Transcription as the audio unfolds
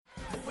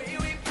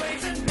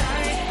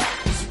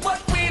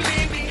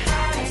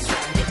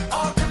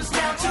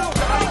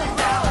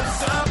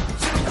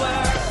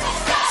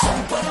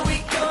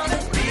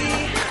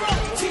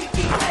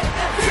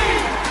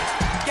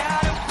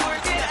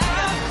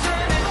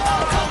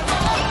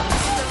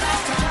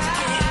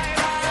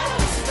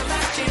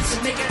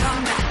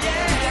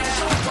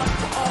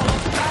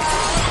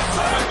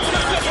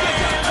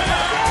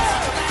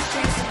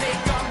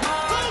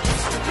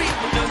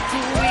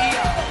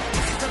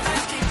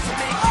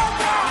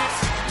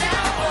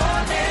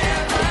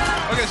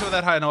with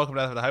that high and welcome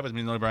to That with the Hype with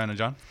me, Lily, Brian, and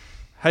John.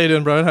 How you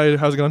doing, Brian?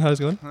 How's it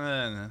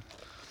going?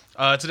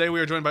 Today we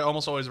are joined by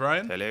almost always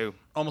Ryan. Hello.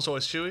 Almost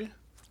always Chewy.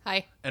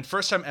 Hi. And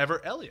first time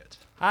ever, Elliot.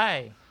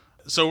 Hi.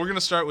 So we're going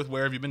to start with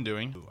where have you been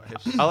doing?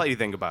 I'll let you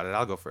think about it.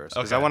 I'll go first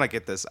because Okay. I want to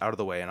get this out of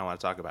the way and I want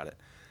to talk about it.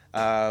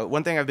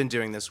 One thing I've been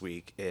doing this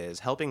week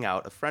is helping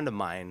out a friend of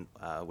mine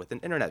with an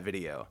internet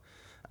video.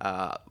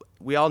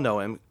 We all know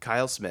him,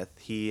 Kyle Smith.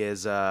 He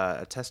is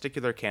a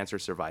testicular cancer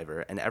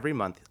survivor, and every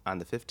month on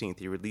the 15th,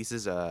 he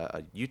releases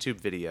a YouTube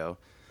video.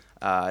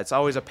 It's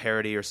always a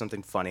parody or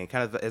something funny,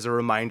 kind of as a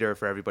reminder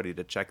for everybody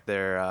to check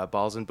their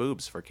balls and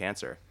boobs for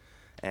cancer.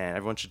 And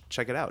everyone should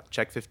check it out.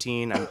 Check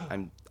 15.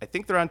 I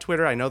think they're on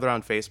Twitter. I know they're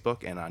on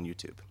Facebook and on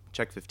YouTube.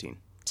 Check 15.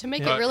 To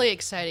make it really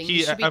exciting,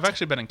 you should be I've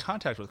actually been in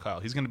contact with Kyle.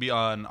 He's going to be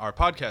on our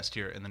podcast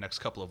here in the next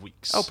couple of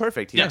weeks. Oh,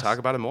 perfect. Yeah, Yes. talk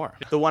about it more.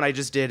 The one I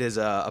just did is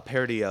a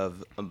parody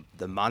of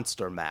the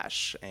Monster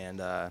Mash, and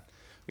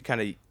we kind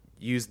of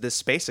used this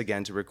space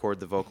again to record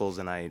the vocals,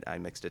 and I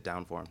mixed it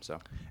down for him. So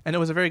And it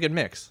was a very good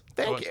mix.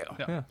 thank you.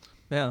 Yeah.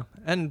 Yeah.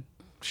 And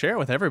share it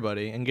with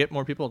everybody and get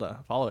more people to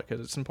follow it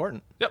because it's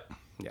important. Yep.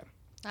 Yeah.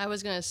 I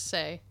was going to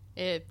say,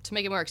 to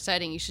make it more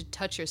exciting, you should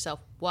touch yourself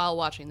while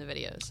watching the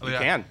videos. Oh, You yeah.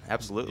 can,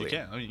 absolutely. You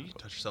can. I mean, you can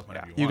touch yourself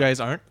whenever you You want. guys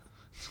aren't?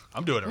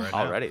 I'm doing it right now.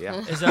 Already, yeah.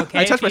 Is it okay?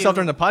 I touch if myself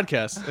you- during the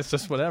podcast. It's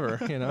just whatever,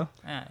 you know?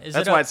 Yeah.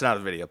 That's why it's not a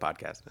video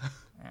podcast.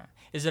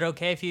 Is it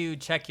okay if you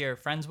check your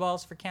friends'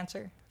 balls for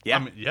cancer? Yeah, I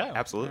mean, yeah.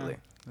 absolutely.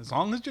 As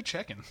long as you're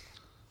checking.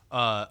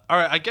 All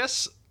right, I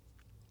guess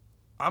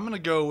I'm going to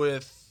go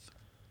with...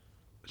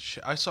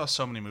 I saw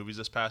so many movies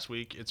this past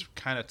week. It's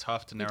kind of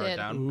tough to narrow it did.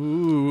 down.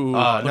 Ooh.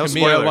 No look at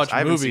me, I spoilers. watch I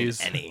haven't seen movies.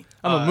 any.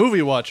 I'm a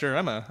movie watcher.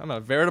 I'm a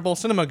veritable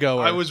cinema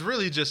goer. I was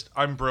really just,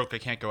 I'm broke. I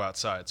can't go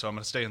outside. So I'm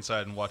going to stay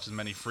inside and watch as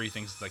many free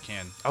things as I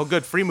can. Oh,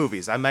 good. Free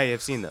movies. I may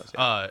have seen those.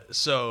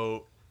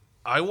 So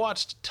I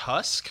watched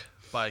Tusk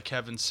by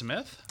Kevin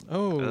Smith.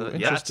 Oh, yeah.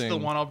 interesting. That's the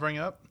one I'll bring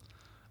up.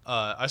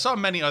 I saw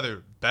many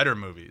other better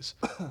movies,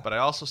 but I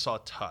also saw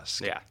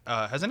Tusk. Yeah.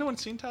 Has anyone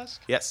seen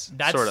Tusk? Yes,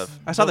 That's sort of.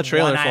 I saw the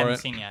trailer one I for haven't it.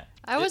 seen yet.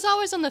 I was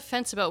always on the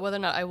fence about whether or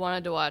not I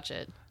wanted to watch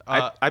it.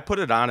 I put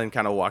it on and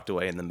kind of walked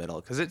away in the middle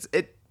because it's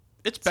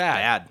It's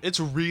bad. It's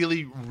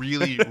really,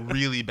 really,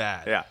 really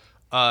bad. Yeah.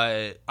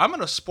 I'm going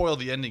to spoil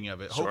the ending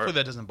of it. Sure. Hopefully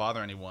that doesn't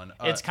bother anyone.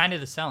 It's kind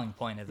of the selling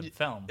point of the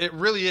film. It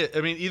really is.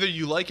 I mean, either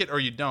you like it or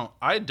you don't.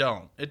 I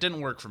don't. It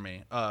didn't work for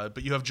me.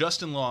 But you have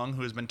Justin Long,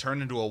 who has been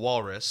turned into a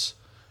walrus,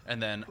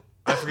 and then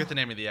I forget the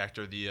name of the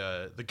actor,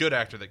 the good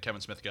actor that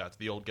Kevin Smith got,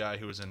 the old guy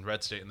who was in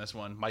Red State in this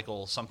one,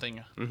 Michael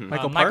something.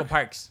 Michael Michael Park?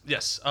 Parks.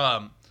 Yes.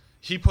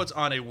 He puts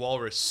on a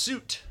walrus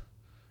suit,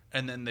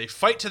 and then they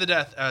fight to the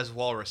death as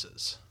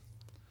walruses.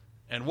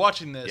 And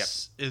watching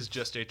this is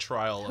just a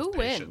trial Who of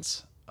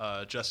patience.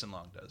 Justin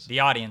Long does. The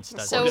audience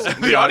does. So- it.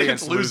 The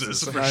audience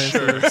loses for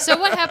sure. So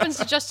what happens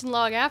to Justin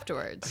Long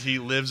afterwards? He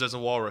lives as a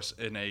walrus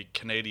in a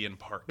Canadian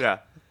park. yeah.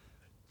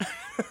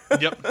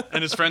 Yep.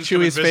 And his friends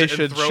Chewy's come and face visit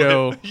and should throw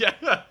show. him. Yeah.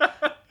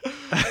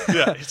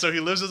 Yeah. So he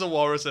lives as a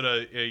walrus in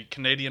a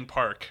Canadian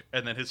park,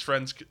 and then his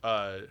friends,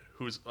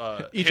 who's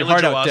Eat your Haley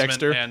heart Joel out, Osment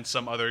Dexter. and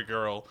some other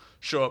girl,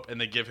 show up and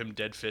they give him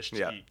dead fish to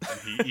Yeah. eat, and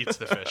he eats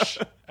the fish,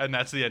 and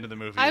that's the end of the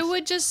movie. I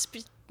would just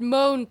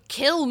moan,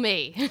 "Kill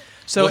me!"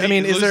 So, Well, I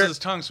mean, he is loses there his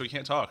tongue, so he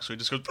can't talk. So he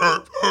just goes.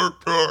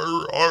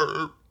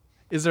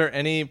 is there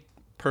any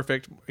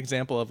perfect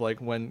example of like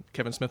when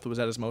Kevin Smith was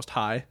at his most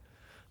high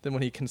than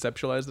when he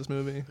conceptualized this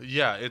movie?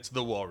 Yeah, it's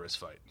the walrus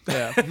fight.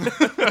 Yeah.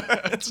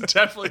 It's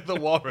definitely the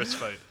walrus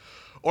fight.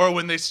 Or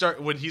when he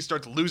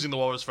starts losing the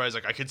walrus fight, he's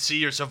like, I could see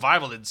your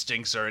survival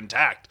instincts are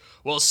intact.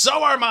 Well,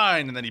 so are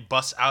mine. And then he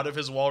busts out of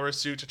his walrus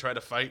suit to try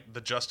to fight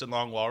the Justin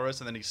Long walrus,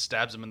 and then he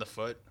stabs him in the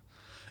foot.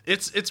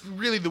 It's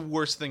really the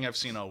worst thing I've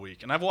seen all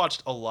week, and I've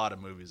watched a lot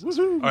of movies this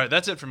week. All right,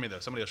 that's it for me though.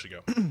 Somebody else should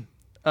go.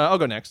 I'll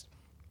go next.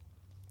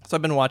 So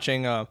I've been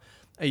watching a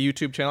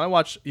YouTube channel. I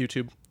watch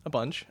YouTube a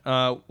bunch.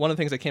 One of the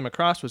things I came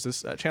across was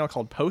this channel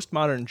called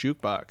Postmodern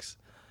Jukebox.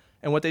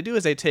 And what they do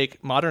is they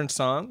take modern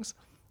songs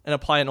and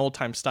apply an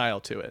old-time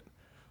style to it.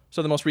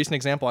 So the most recent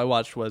example I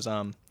watched was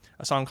a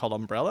song called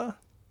Umbrella.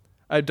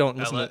 I don't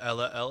listen to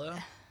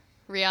Ella.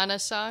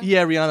 Rihanna's song.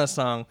 Yeah, Rihanna's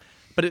song.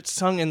 But it's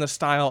sung in the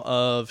style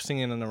of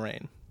Singing in the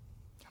Rain.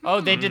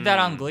 Oh, they did that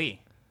on Glee.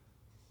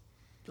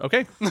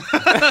 Okay.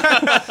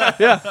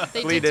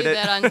 They Glee did do did it.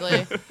 that on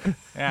Glee.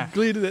 Yeah.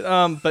 Glee did it.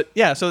 But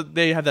yeah, so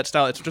they have that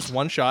style. It's just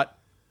one shot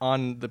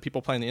on the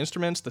people playing the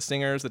instruments, the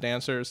singers, the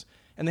dancers,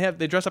 and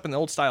they dress up in the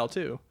old style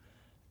too.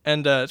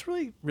 And it's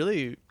really,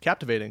 really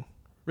captivating,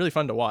 really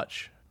fun to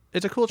watch.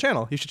 It's a cool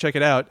channel. You should check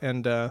it out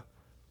and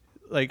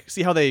like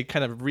see how they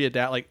kind of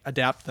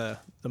adapt the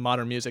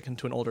modern music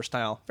into an older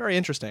style. Very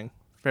interesting.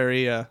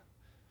 Very,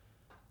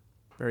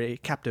 very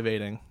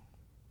captivating.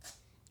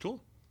 Cool.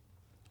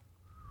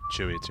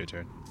 Chewy, it's your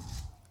turn.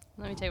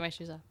 Let me take my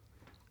shoes off.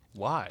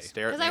 Why?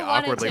 Stare at 'Cause me I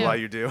wanted awkwardly to. while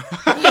you do.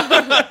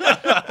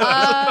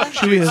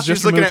 Chewy has She's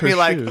just looking removed at me her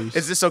like, shoes.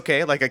 is this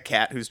okay? Like a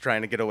cat who's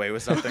trying to get away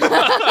with something.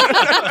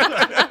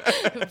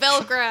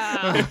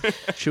 Velcro.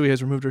 Chewy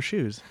has removed her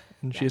shoes,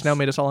 and she has now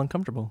made us all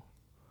uncomfortable.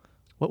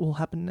 What will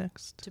happen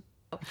next?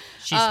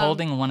 She's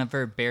holding one of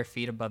her bare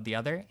feet above the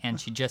other, and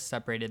she just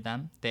separated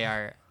them. They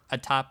are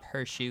atop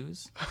her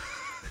shoes.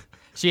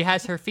 She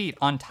has her feet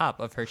on top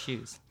of her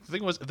shoes. The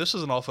thing was, if this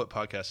was an all-foot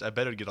podcast, I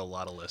bet it'd get a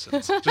lot of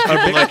listens. Just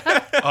people like,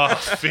 oh,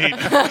 feet.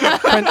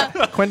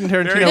 Quentin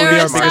Tarantino would be They're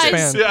our a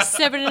biggest size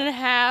fan.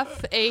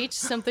 7.5, 8,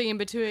 something in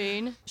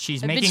between.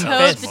 She's And making the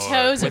fists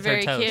toes are with her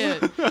very toes.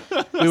 cute.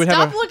 We would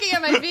Stop have looking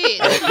at my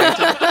feet.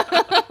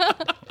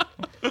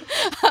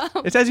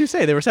 it's as you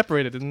say, they were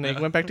separated and they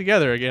went back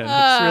together again.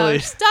 It's really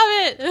Stop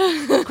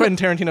it. Quentin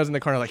Tarantino's in the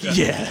corner like,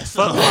 yes.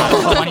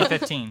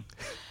 2015.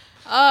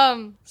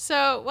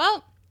 So,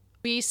 well,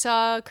 we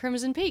saw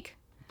Crimson Peak.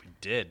 We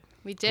did.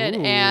 We did,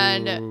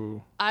 and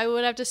Ooh. I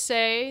would have to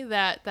say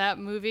that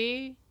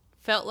movie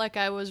felt like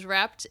I was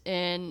wrapped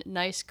in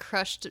nice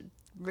crushed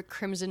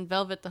crimson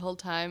velvet the whole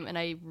time, and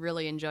I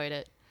really enjoyed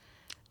it.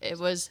 It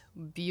was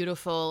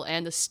beautiful,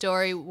 and the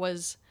story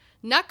was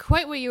not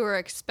quite what you were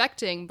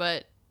expecting,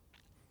 but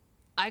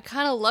I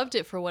kind of loved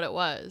it for what it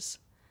was.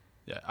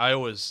 Yeah, I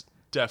was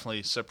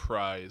definitely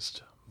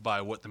surprised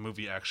by what the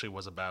movie actually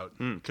was about.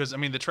 Because, I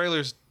mean, the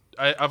trailers,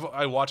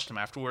 I watched them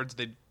afterwards.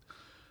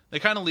 They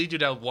kind of lead you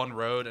down one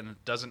road, and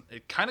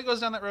it kind of goes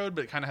down that road,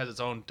 but it kind of has its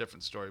own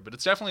different story. But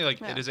it's definitely,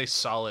 like, Yeah. it is a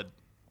solid...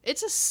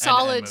 It's a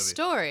solid movie.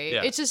 story.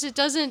 Yeah. It's just, it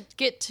doesn't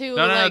get too,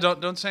 No,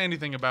 don't say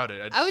anything about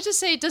it. I would just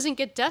say it doesn't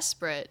get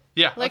desperate.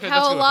 Yeah, Like okay, how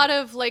let's a go lot with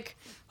of like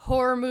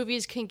horror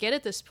movies can get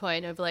at this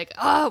point of like,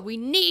 oh, we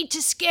need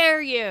to scare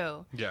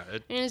you. Yeah,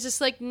 And it's just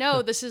like,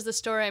 no, this is the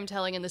story I'm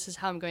telling and this is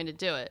how I'm going to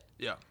do it.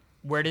 yeah.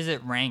 Where does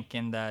it rank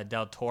in the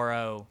Del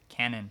Toro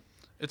canon?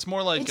 It's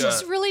more like... It's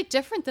just really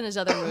different than his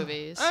other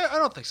movies. I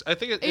don't think so. I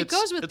think It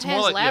goes with it's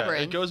Pan's more like,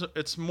 Labyrinth.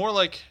 It's more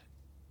like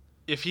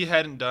if he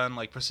hadn't done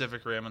like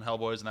Pacific Rim and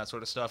Hellboys and that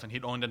sort of stuff, and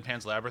he'd only done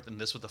Pan's Labyrinth,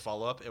 and this was the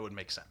follow-up, it would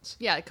make sense.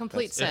 Yeah,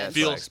 complete sense.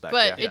 feels- what I expect,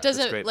 But yeah. it That's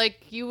doesn't, great.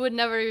 like, you would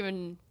never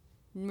even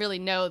really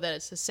know that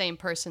it's the same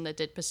person that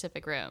did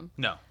Pacific Rim.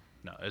 No,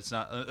 it's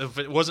not. If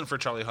it wasn't for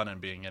Charlie Hunnam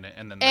being in it,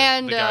 and then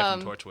And the guy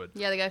from Torchwood,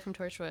 Yeah, the guy from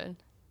Torchwood.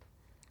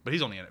 but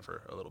he's only in it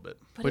for a little bit.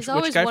 But Which he's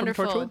always guy from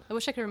wonderful. Torchwood? I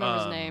wish I could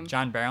remember his name.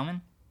 John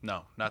Barrowman?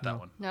 No, not that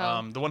one.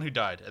 No. The one who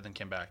died and then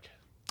came back.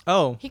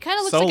 Oh, He kind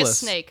of looks like a Soulless.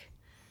 snake.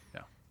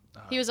 Yeah,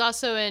 He was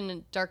also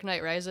in Dark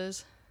Knight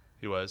Rises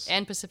he was.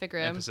 and Pacific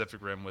Rim. And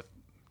Pacific Rim with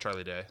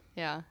Charlie Day,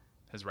 Yeah.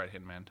 his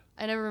right-hand man.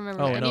 I never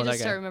remember. Oh, I no, need to that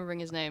start guy. remembering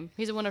his name.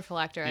 He's a wonderful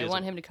actor. I is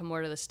want a- him to come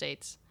more to the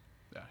States.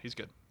 Yeah, he's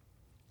good.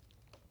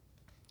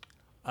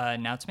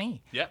 Now it's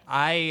me. Yeah.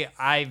 I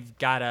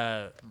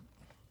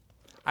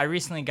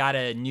recently got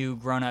a new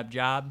grown-up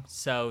job,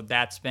 so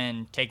that's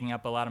been taking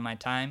up a lot of my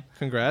time.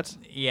 congrats.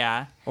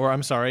 Yeah. Or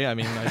I'm sorry. I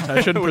mean,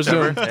 I shouldn't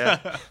presume.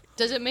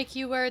 Does it make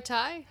you wear a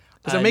tie?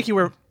 Does it make you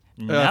wear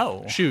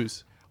No.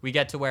 shoes? We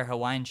get to wear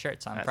Hawaiian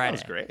shirts on That Friday.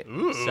 sounds great.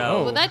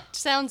 So Well, that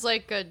sounds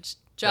like a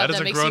job That is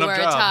that a makes you grown-up wear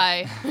job. a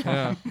tie.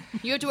 Yeah.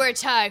 You have to wear a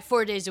tie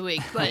 4 days a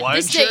week, but Hawaiian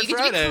this day shirt you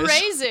get to be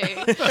crazy.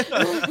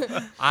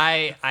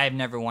 I've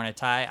never worn a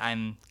tie.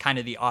 I'm kind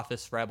of the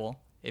office rebel,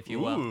 if you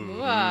will. Ooh.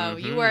 Wow,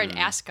 you wear an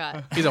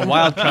ascot. He's a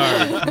wild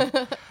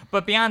card.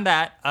 But beyond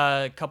that,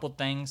 a couple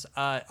things.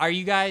 Are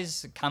you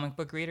guys comic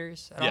book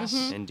readers at all?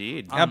 Yes.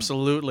 Indeed.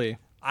 Absolutely.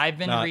 I've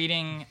been Not.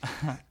 reading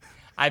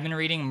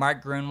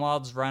Mark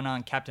Gruenwald's run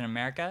on Captain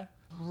America.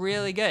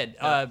 Really good.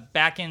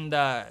 Back in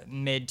the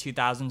mid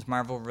 2000s,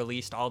 Marvel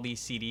released all these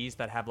CDs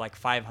that have like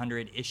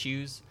 500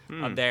 issues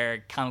of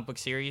their comic book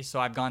series. So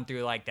I've gone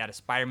through like that a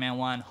Spider-Man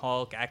one,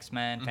 Hulk,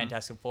 X-Men,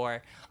 Fantastic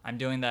Four. I'm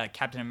doing the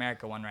Captain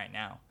America one right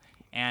now.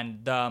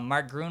 And the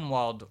Mark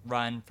Gruenwald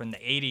run from the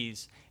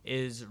 80s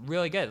is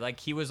really good. Like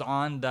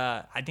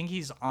I think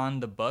he's on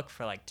the book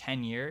for like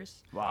 10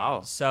 years.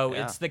 Wow. So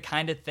Yeah. it's the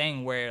kind of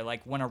thing where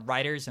like when a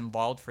writer's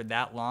involved for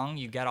that long,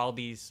 you get all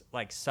these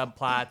like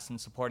subplots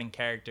and supporting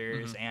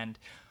characters. And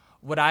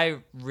what I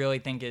really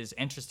think is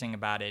interesting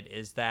about it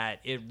is that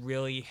it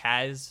really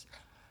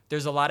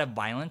there's a lot of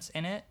violence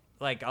in it,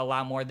 like a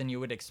lot more than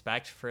you would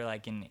expect for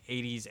like an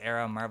 80s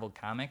era Marvel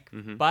comic.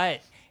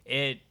 But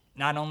it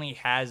not only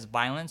has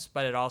violence,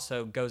 but it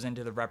also goes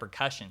into the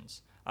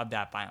repercussions of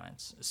that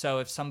violence. So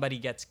if somebody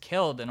gets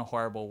killed in a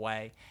horrible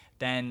way,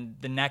 then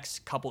the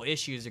next couple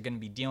issues are going to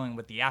be dealing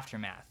with the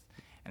aftermath.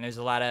 And there's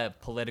a lot of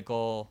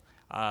political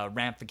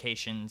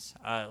ramifications.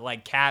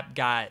 Like Cap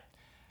got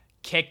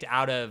kicked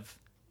out of,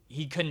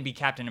 he couldn't be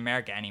Captain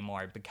America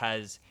anymore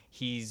because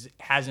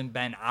hasn't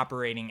been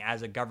operating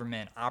as a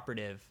government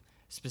operative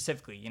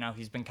specifically. You know,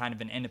 he's been kind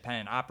of an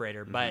independent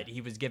operator, but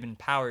he was given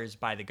powers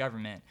by the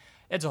government.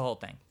 It's a whole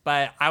thing.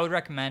 But I would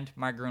recommend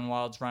Mark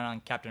Gruenwald's run on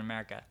Captain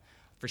America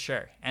for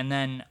sure. And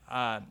then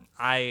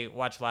I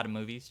watch a lot of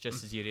movies,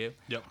 just as you do.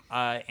 Yep.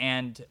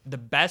 And the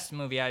best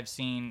movie I've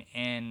seen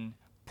in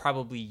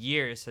probably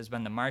years has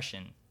been The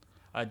Martian.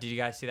 Did you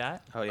guys see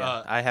that? Oh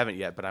yeah. I haven't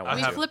yet, but I want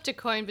We to. flipped a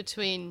coin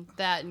between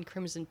that and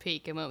Crimson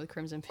Peak and went with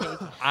Crimson Peak.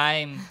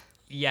 I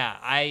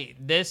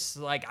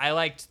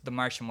liked The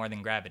Martian more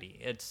than Gravity.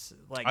 It's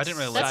like I didn't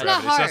really That's like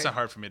not Gravity, so that's hard. not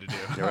hard for me to do.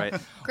 You're right.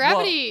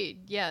 Gravity,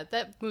 yeah,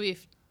 that movie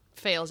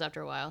fails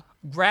after a while.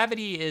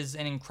 Gravity is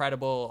an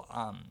incredible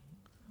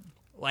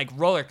like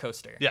roller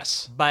coaster.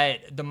 Yes.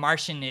 But The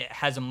Martian, it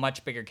has a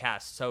much bigger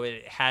cast, so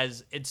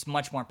it's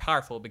much more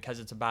powerful because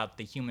it's about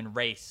the human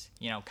race,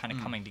 kind of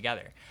coming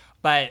together.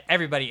 But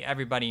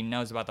everybody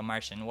knows about The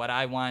Martian. What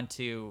I want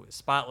to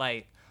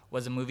spotlight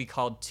was a movie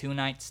called Two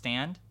Night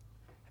Stand.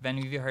 Have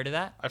any of you heard of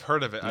that? I've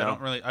heard of it. No.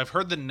 I've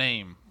heard the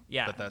name.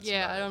 Yeah. But that's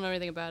Yeah, about I it. don't know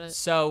anything about it.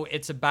 So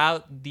it's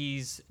about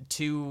these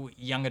two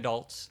young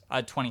adults,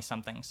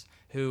 20-somethings,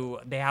 who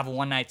they have a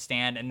one-night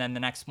stand, and then the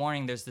next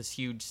morning there's this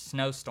huge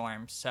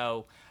snowstorm.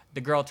 So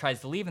the girl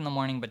tries to leave in the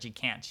morning, but she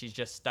can't. She's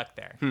just stuck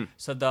there.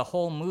 So the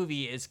whole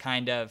movie is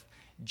kind of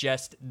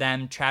just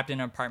them trapped in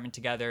an apartment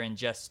together and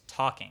just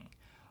talking.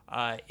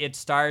 It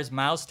stars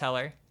Miles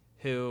Teller,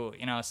 who,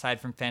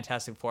 aside from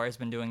Fantastic Four, has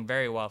been doing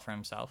very well for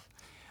himself.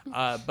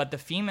 But the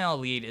female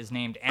lead is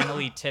named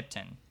Annalie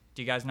Tipton.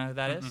 Do you guys know who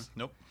that is?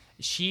 Nope.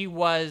 She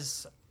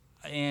was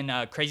in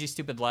Crazy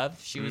Stupid Love.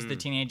 She was the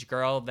teenage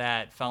girl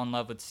that fell in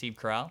love with Steve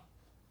Carell.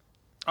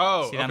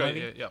 Oh, See that okay.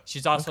 movie? Yeah.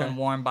 She's also in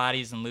Warm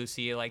Bodies and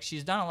Lucy. Like,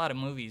 she's done a lot of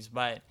movies,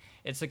 but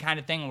it's the kind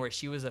of thing where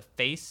she was a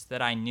face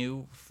that I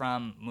knew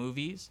from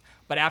movies.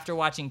 But after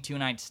watching Two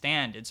Night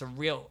Stand, it's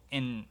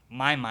in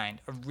my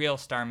mind, a real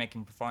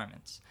star-making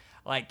performance.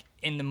 Like,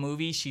 in the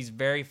movie, she's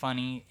very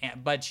funny,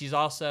 but she's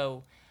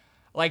also...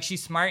 Like,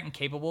 she's smart and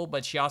capable,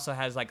 but she also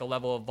has, like, a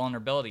level of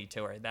vulnerability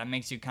to her that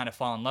makes you kind of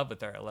fall in love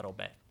with her a little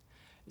bit.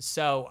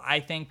 So I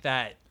think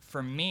that,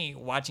 for me,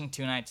 watching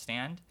Two Night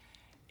Stand,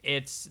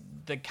 it's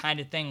the kind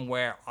of thing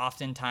where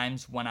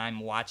oftentimes when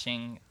I'm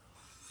watching...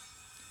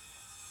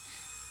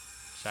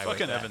 Should I wait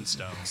Fucking for that? Evan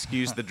Stone.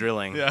 Excuse the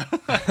drilling. Yeah.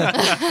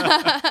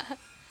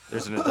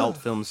 There's an adult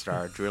film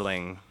star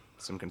drilling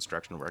some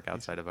construction work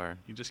outside of our...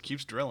 He just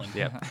keeps drilling.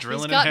 Yep. He's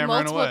Drilling and got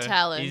hammering multiple away.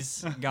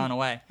 talents. He's gone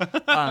away.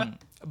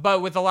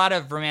 But with a lot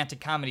of romantic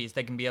comedies,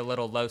 they can be a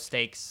little low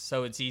stakes,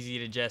 so it's easy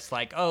to just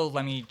like, oh,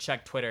 let me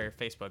check Twitter,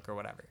 Facebook, or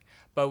whatever.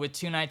 But with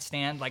Two Night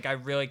Stand, like, I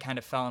really kind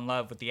of fell in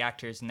love with the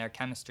actors and their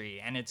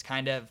chemistry, and it's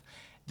kind of,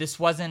 this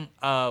wasn't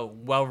a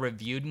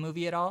well-reviewed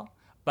movie at all,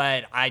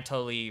 but I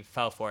totally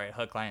fell for it,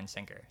 hook, line, and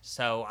sinker.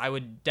 So I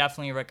would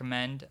definitely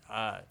recommend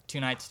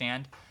Two Night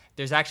Stand.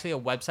 There's actually a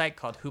website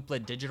called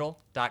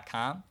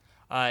hoopladigital.com.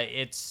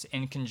 It's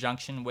in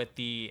conjunction with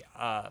the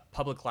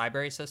public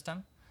library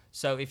system.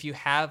 So if you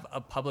have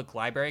a public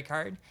library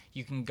card,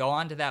 you can go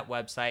onto that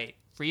website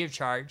free of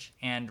charge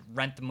and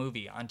rent the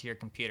movie onto your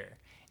computer.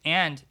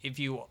 And if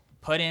you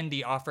put in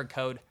the offer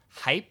code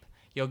HYPE,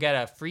 you'll get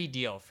a free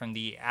deal from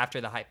the After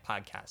the Hype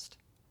podcast.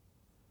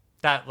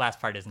 That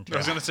last part isn't true. I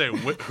was gonna say,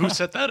 who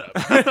set that up?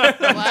 What?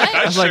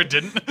 I sure like-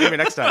 didn't. Maybe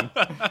next time.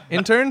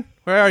 Intern,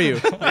 where are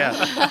you?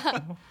 Yeah.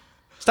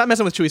 Stop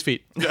messing with Chewie's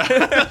feet.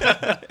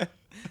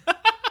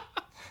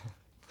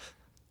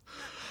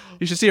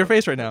 You should see her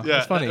face right now. Yeah,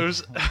 It's funny.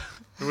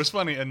 It was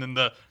funny, and then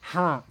the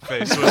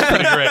face was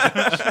pretty great.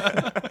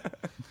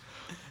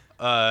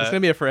 It's gonna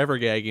be a forever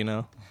gag,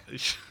 Well,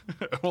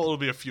 it'll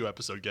be a few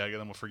episode gag, and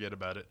then we'll forget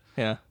about it.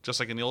 Yeah. Just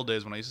like in the old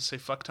days when I used to say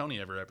 "fuck Tony"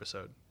 every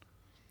episode.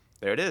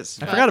 There it is.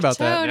 I forgot about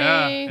that. Tony.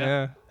 Yeah.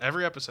 Yeah.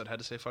 Every episode had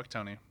to say "fuck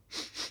Tony."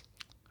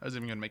 I was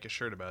even gonna make a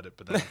shirt about it,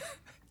 but then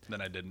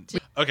then I didn't.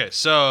 Okay,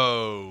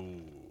 so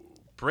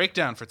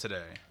breakdown for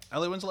today.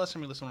 Ellie, when's the last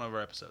time you listened to one of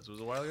our episodes? Was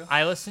it a while ago?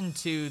 I listened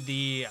to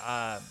the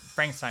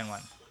Frankenstein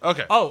one.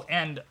 Okay. Oh,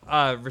 and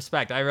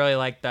respect. I really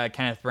like the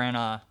Kenneth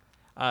Branagh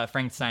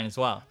Frankenstein as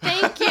well.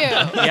 Thank you.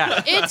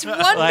 Yeah. It's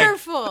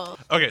wonderful.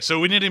 Okay,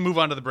 so we need to move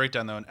on to the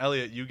breakdown, though. And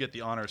Elliot, you get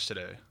the honors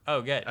today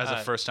Oh, good. as a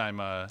first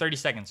time. 30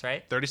 seconds,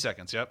 right? 30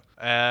 seconds, yep.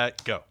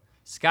 Go.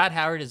 Scott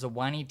Howard is a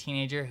whiny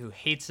teenager who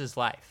hates his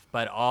life,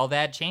 but all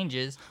that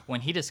changes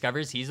when he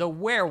discovers he's a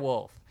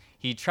werewolf.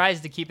 He tries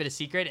to keep it a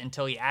secret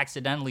until he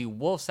accidentally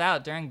wolfs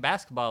out during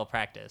basketball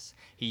practice.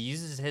 He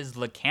uses his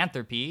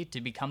lycanthropy to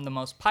become the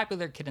most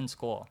popular kid in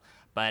school.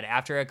 But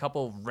after a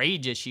couple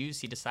rage issues,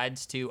 he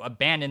decides to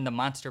abandon the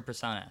monster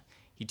persona.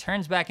 He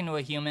turns back into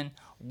a human,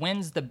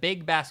 wins the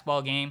big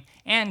basketball game,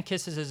 and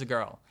kisses his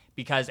girl.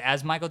 Because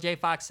as Michael J.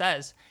 Fox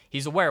says,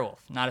 he's a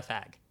werewolf, not a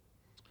fag.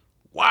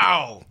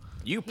 Wow.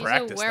 You He's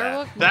practiced a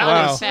werewolf, That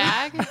not was- a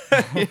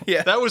fag.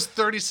 Yeah. That was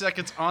 30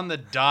 seconds on the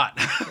dot.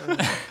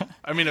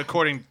 I mean,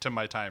 according to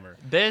my timer.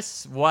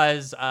 This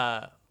was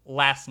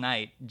last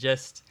night.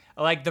 Just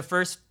like the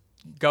first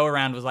go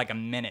around was like a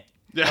minute.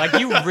 Yeah. Like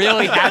you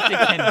really have to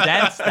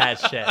condense that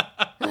shit.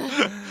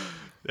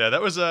 Yeah,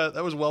 that was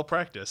well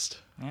practiced.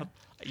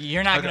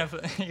 You're not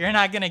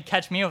gonna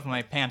catch me with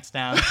my pants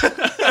down.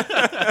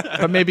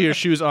 But maybe your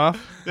shoes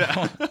off.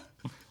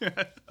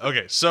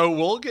 Okay, so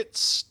we'll get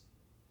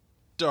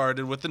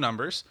started with the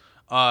numbers.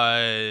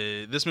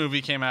 This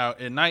movie came out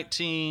in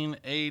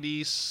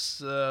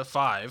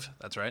 1985.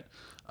 That's right.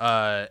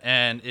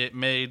 And it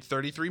made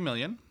 $33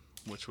 million,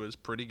 which was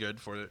pretty good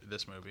for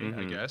this movie,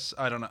 I guess.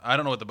 I don't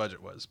know what the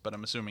budget was, but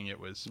I'm assuming it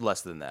was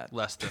Less than that.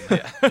 less than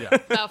that. Yeah.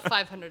 About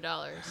 $500.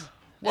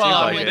 Well, Seems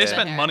I like mean, it, they yeah.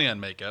 spent money on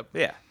makeup.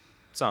 Yeah.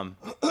 Some.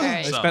 All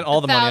right. Some. Spent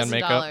all the money on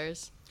makeup.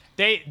 $1,000.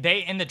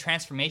 They in the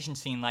transformation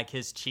scene, like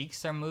his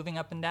cheeks are moving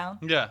up and down.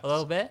 Yeah. A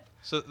little bit.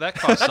 So that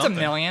cost That's something.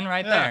 $1 million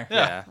right Yeah.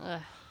 there.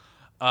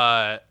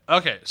 Yeah.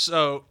 Okay,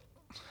 so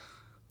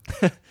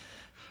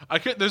I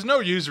could. There's no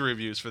user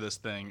reviews for this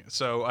thing,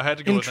 so I had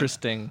to go.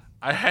 Interesting.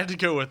 I had to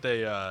go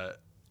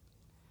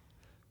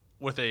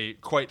with a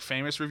quite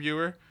famous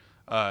reviewer.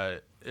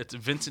 It's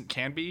Vincent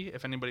Canby.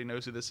 If anybody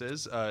knows who this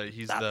is,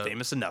 he's Not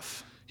famous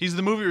enough. He's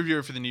the movie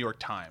reviewer for the New York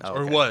Times,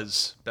 or okay.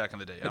 was back in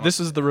the day. I don't This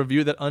is the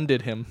review that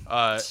undid him.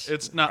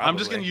 It's not. I'm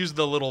just Probably. gonna use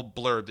the little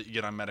blurb that you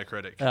get on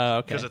Metacritic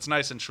Okay. because it's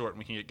nice and short, and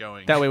we can get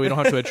going. That way we don't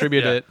have to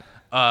attribute Yeah.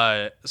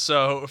 it.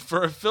 So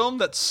for a film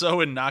that's so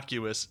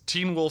innocuous,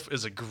 Teen Wolf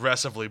is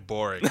aggressively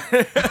boring.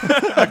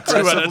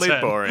 Aggressively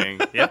 10.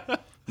 boring.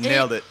 Yep.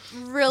 Nailed it.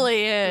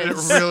 Really It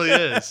is. really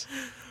is.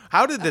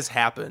 How did this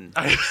happen?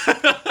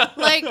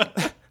 Like,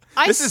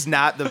 This is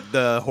not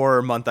the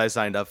horror month I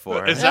signed up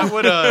for. Is that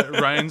what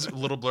Ryan's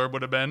little blurb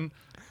would have been?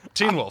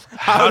 Teen Wolf.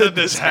 How did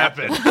this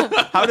happen?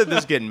 How did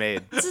this get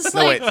made? is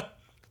No, like- wait.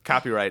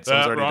 Copyright.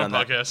 Someone's already Wrong done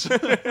that.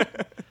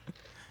 podcast.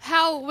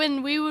 how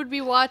when we would be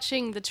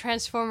watching the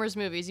Transformers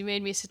movies, you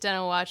made me sit down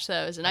and watch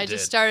those, and I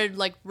just did. started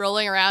like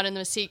rolling around in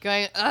the seat,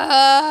 going,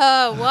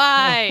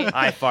 why?"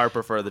 I far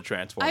prefer the I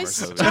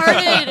Transformers movie.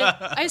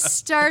 I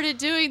started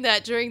doing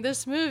that during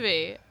this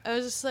movie. I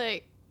was just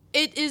like,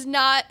 it is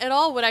not at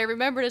all what I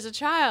remembered as a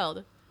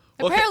child.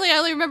 Okay. Apparently, I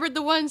only remembered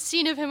the one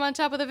scene of him on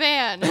top of the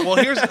van. Well,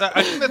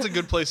 I think that's a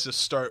good place to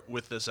start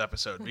with this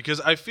episode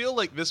because I feel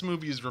like this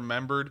movie is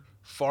remembered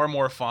far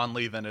more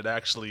fondly than it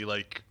actually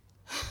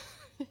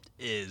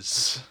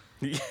is.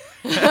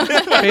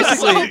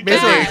 Basically,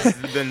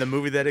 Than the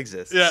movie that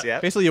exists. Yeah. Yeah.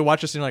 basically, you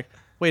watch this and you're like,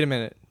 wait a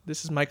minute,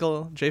 this is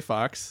Michael J.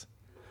 Fox.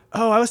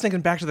 Oh, I was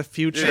thinking Back to the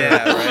Future.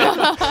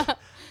 Yeah, right.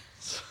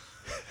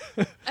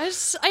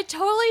 I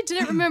totally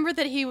didn't remember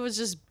that he was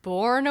just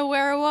born a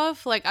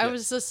werewolf. Like, I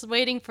was just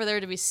waiting for there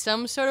to be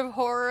some sort of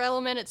horror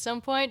element at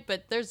some point,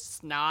 but there's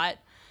not.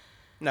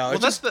 No,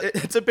 it's, that's just,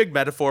 it's a big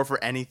metaphor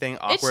for anything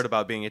awkward It's-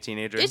 about being a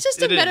teenager. It's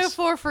just It a is.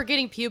 metaphor for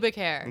getting pubic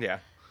hair. yeah.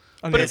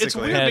 But it's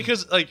Basically. weird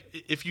because,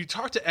 if you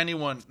talk to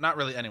anyone, not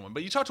really anyone,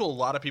 but you talk to a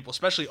lot of people,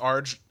 especially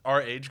our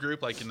age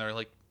group, in their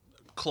late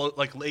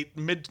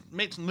mid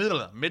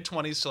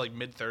 20s to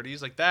mid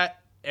 30s, like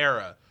that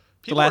era.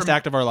 The last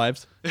act of our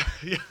lives.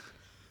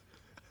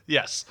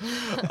 Yes.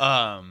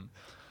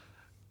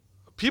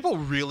 People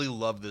really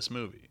love this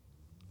movie.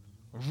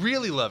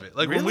 Really love it.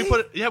 Like when we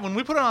Really?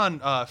 put it on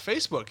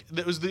Facebook,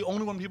 it was the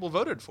only one people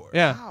voted for.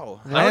 Yeah.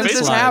 Wow. How Landslide. did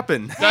this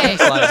happen? Hey,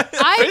 Landslide.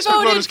 I Facebook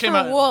voted voters for came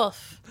out-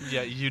 Wolf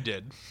Yeah, you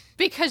did.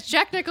 because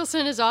Jack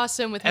Nicholson is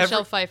awesome with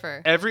Michelle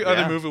Pfeiffer. Every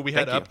other Yeah. movie we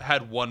had Thank up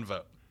had one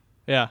vote.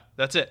 Yeah.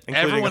 That's it.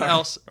 Including Everyone our-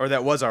 else, Or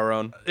that was our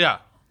own. yeah.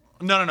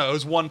 No. It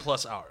was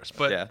 1+ ours.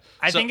 But Yeah.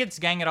 I so- think it's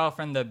getting it all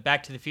from the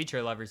Back to the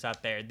Future lovers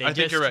out there. They I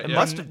think you're right, yeah. It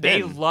must have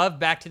They been. love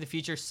Back to the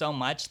Future so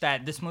much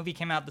that this movie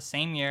came out the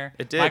same year.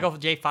 It did. Michael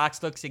J.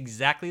 Fox looks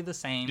exactly the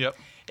same. Yep.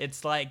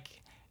 It's like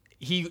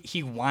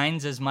he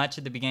whines as much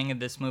at the beginning of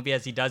this movie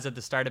as he does at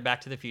the start of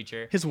Back to the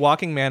Future. His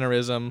walking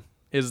mannerism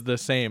is the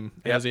same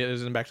Yep. as it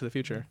is in Back to the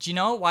Future. Do you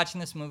know what watching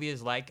this movie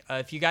is like?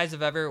 If you guys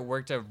have ever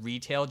worked a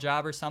retail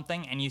job or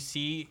something and you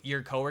see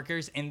your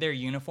coworkers in their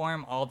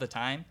uniform all the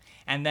time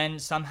and then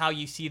somehow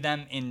you see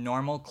them in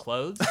normal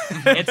clothes,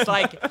 it's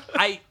like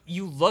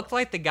you look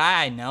like the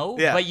guy I know,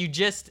 Yeah. but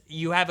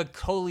you have a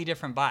totally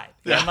different vibe.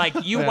 And like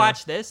you Yeah.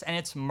 watch this and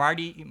it's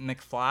Marty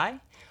McFly,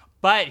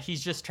 but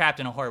he's just trapped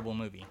in a horrible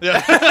movie.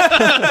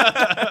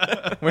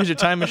 Where's your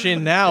time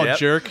machine now, Yep.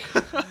 jerk?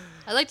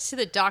 I'd like to see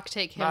the doc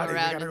take him Marty, we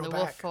around gotta in go the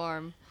wolf back.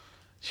 form.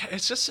 Yeah,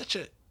 it's just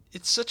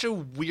such a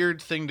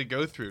weird thing to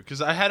go through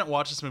because I hadn't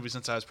watched this movie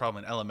since I was probably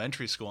in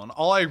elementary school, and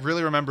all I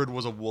really remembered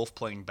was a wolf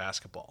playing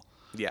basketball.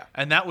 Yeah.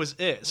 And that was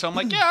it. So I'm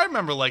like, yeah, I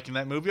remember liking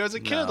that movie. I was a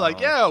kid, No. like,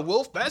 yeah,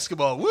 wolf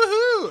basketball,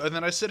 woohoo! And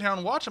then I sit here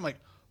and watch. I'm like,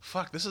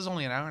 fuck, this is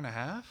only an hour and a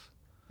half.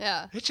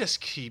 Yeah. It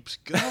just keeps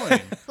going.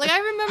 Like, I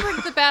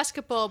remembered the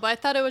basketball, but I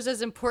thought it was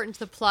as important to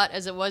the plot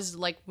as it was,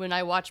 like, when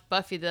I watched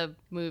Buffy the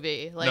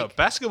movie. Like, No,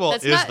 basketball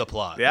that's is not- the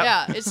plot. Yeah.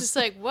 Yeah, it's just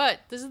like,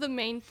 what? This is the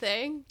main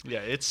thing? Yeah,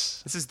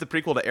 it's This is the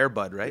prequel to Air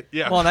Bud, right?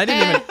 yeah. Well, and I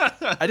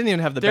didn't even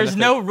have the There's benefit.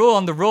 no rule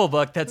in the rule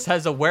book that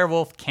says a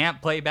werewolf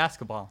can't play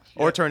basketball.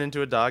 Or turn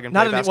into a dog and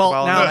Not play in the- basketball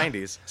well, now- in the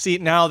 90s. See,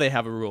 now they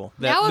have a rule.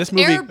 That Now, this if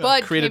movie Air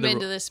Bud created came the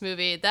into this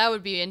movie, that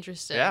would be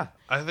interesting. Yeah.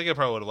 I think I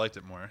probably would have liked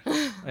it more.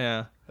 And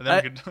Yeah.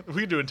 then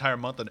we could do an entire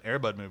month on Air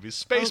Bud movies.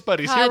 Space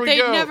Buddies, God, here we they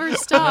go. never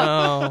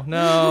stop.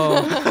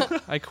 No,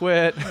 I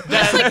quit.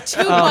 That's like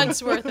 2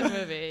 months worth of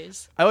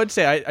movies. I would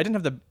say I didn't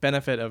have the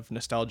benefit of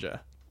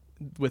nostalgia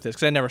with this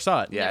because I never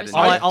saw it. Yeah, I Never didn't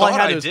saw know I, that. all I thought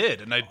had I was-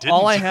 did, and I didn't.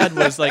 All I had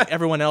was like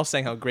everyone else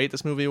saying how great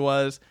this movie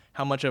was,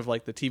 how much of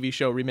like the TV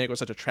show remake was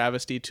such a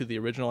travesty to the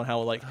original, and how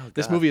like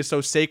this God. movie is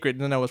so sacred.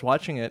 And then I was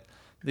watching it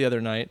the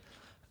other night,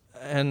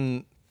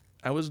 and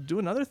I was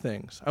doing other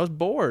things. I was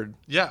bored.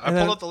 Yeah, I And pulled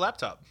then out the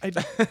laptop.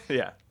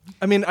 Yeah.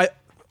 I mean,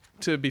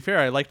 to be fair,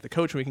 I liked the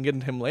coach, and we can get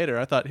into him later.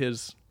 I thought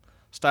his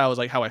style was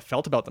like how I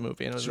felt about the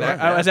movie, and it was, Sure,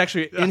 I was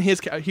actually in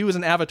his. He was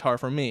an avatar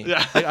for me.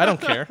 Yeah. Like, I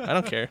don't care. I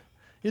don't care.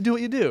 You do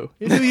what you do.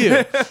 You do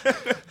you.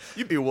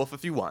 You be a wolf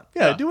if you want.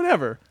 Yeah, do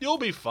whatever. You'll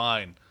be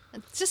fine.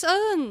 Just other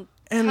than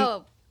And-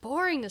 how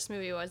boring this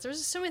movie was, there was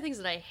just so many things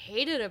that I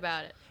hated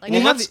about it. Like,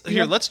 Well,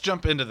 I- let's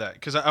jump into that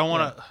because I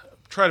want to.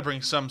 try to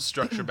bring some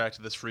structure back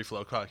to this free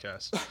flow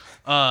podcast.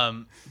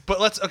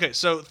 But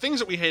so things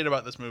that we hate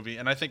about this movie,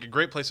 and I think a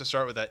great place to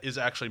start with that is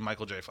actually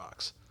Michael J.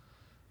 Fox.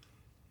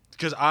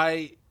 Because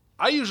I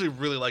usually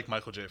really like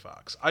Michael J.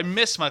 Fox. I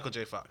miss Michael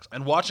J. Fox.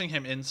 And watching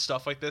him in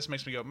stuff like this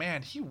makes me go,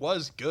 man, he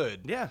was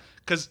good. Yeah.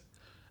 Because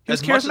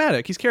He's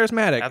charismatic. He's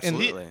charismatic.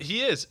 Absolutely. And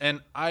he is.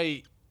 And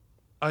I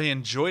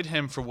enjoyed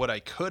him for what I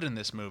could in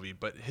this movie,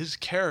 but his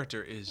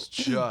character is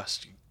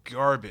just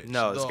garbage.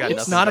 No, it's The got whole-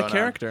 it's nothing not a going on.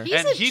 character. He's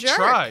and a he jerk.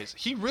 tries.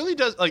 He really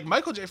does. Like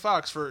Michael J.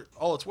 Fox, for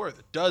all it's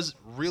worth, does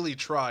really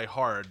try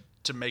hard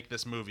to make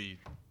this movie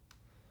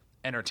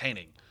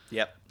entertaining.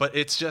 Yep. But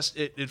it's just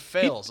it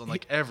fails on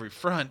like every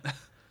front.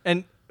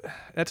 And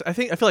I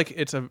feel like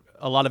it's a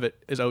lot of it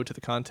is owed to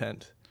the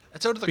content.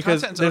 It's owed to the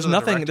Because content. It's there's owed to the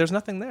nothing director. there's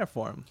nothing there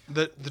for him.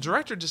 The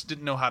director just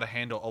didn't know how to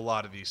handle a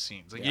lot of these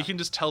scenes. Like you can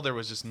just tell there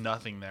was just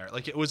nothing there.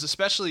 Like it was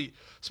especially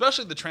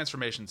the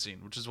transformation scene,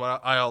 which is what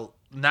I'll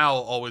now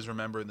always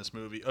remember in this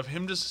movie, of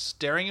him just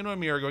staring into a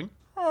mirror going,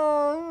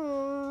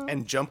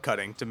 And jump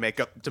cutting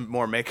to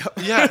more makeup.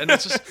 yeah, and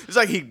it's just It's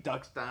like he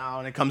ducks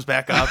down and comes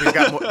back up.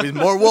 He's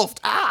more wolfed.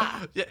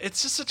 Ah! yeah,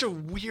 it's just such a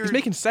weird. He's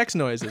making sex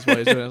noises while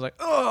he's doing it. It's like,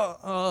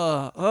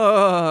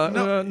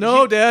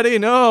 no, daddy,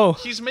 no.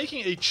 He's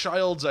making a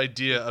child's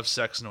idea of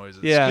sex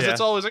noises. Yeah. because Yeah.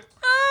 it's always like,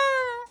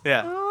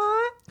 Yeah.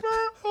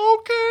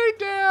 okay,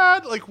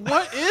 Dad. Like,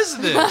 what is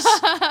this?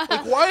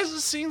 Like, why is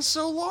this scene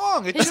so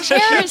long? It His just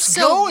hair is keeps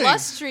so going.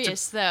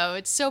 lustrous, though.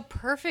 It's so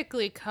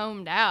perfectly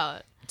combed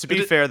out. To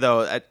be fair,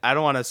 though, I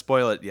don't want to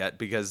spoil it yet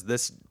because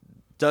this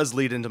does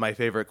lead into my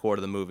favorite quote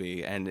of the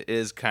movie and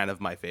is kind of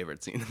my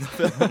favorite scene in the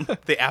film.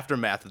 The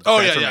aftermath of the Oh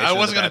yeah, transformation. I of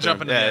wasn't the gonna jump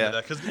bathroom. into the end of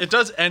that because it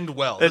does end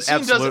well. The It scene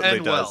does absolutely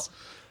end well, does.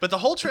 but the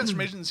whole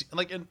transformation,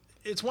 like,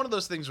 it's one of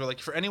those things where, like,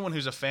 for anyone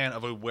who's a fan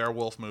of a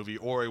werewolf movie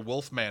or a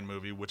Wolfman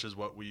movie, which is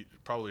what we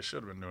probably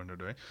should have been doing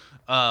today,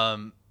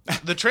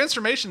 the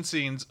transformation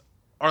scenes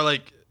are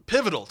like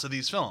pivotal to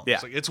these films. Yeah.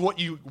 Like, it's what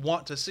you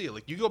want to see.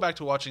 Like, you go back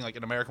to watching like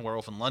An American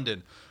Werewolf in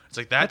London, it's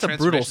like that. That's a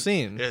brutal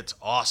transformation- scene. It's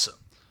awesome,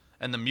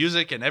 and the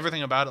music and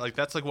everything about it, like,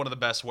 that's like one of the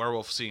best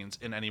werewolf scenes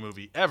in any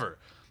movie ever.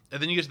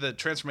 And then you get to the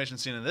transformation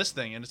scene in this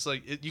thing, and it's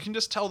like you can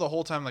just tell the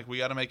whole time, like, we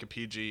got to make a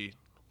PG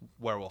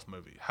werewolf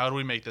movie. How do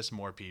we make this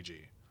more PG?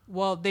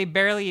 Well, they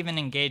barely even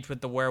engage with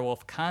the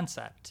werewolf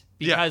concept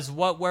Yeah. because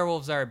what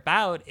werewolves are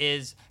about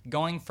is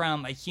going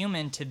from a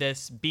human to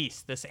this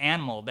beast, this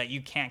animal that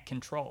you can't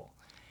control.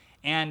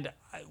 And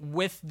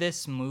with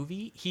this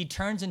movie, he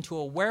turns into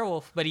a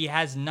werewolf, but he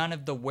has none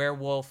of the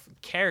werewolf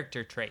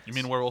character traits. You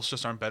mean werewolves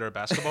just aren't better at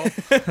basketball?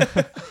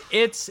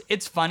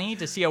 It's funny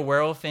to see a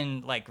werewolf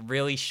in like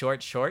really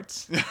short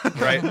shorts.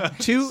 Right?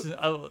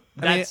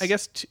 I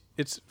guess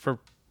it's for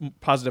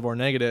positive or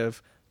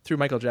negative. Through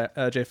Michael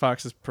J.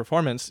 Fox's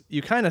performance,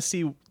 you kind of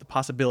see the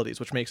possibilities,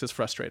 which makes this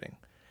frustrating.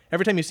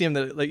 Every time you see him,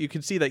 like, you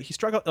can see that he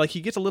struggle, like,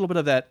 he gets a little bit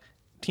of that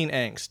teen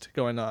angst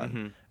going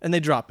on, and they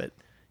drop it.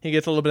 He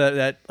gets a little bit of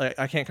that, like,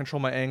 I can't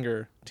control my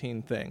anger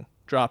teen thing.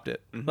 Dropped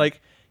it.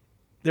 Like,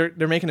 they're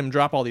making him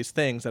drop all these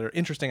things that are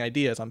interesting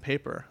ideas on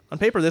paper. On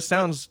paper, this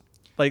sounds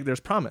like there's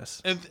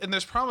promise. And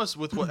there's promise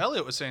with what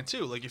Elliot was saying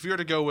too. Like, if you were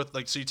to go with,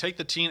 like, so you take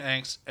the teen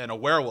angst and a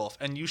werewolf,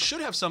 and you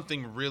should have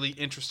something really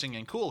interesting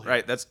and cool here.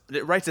 Right.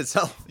 It writes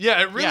itself. Yeah,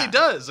 it really Yeah.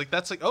 does. Like,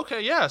 that's like,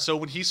 okay, yeah. So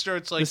when he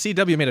starts, like, The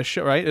CW made a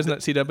show, right? Isn't it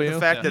CW? The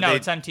fact that No, they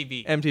it's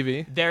MTV.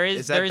 MTV. There Is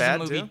is that there is a bad,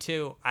 movie too?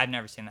 too. I've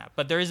never seen that,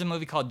 but there is a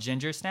movie called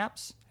Ginger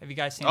Snaps. Have you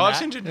guys seen oh, that? I've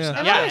seen Ginger Yeah. Snaps.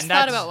 I've Yeah, always and thought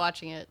that's- about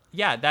watching it.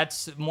 Yeah,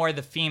 that's more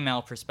the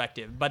female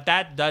perspective, but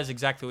that does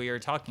exactly what you were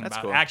talking That's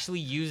about. cool. Actually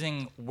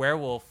using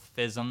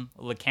werewolfism,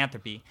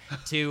 lycanthropy,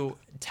 to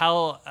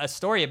tell a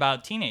story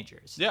about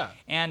teenagers. Yeah.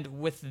 And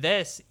with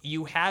this,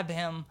 you have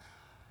him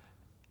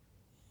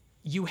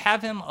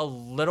a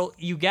little,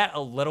 you get a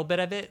little bit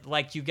of it,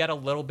 like you get a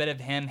little bit of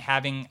him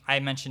having, I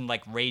mentioned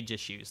like rage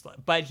issues,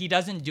 but he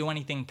doesn't do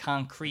anything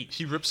concrete.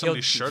 He rips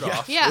somebody's shirt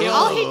off. Yeah, Ew.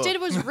 all he did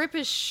was rip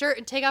his shirt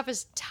and take off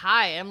his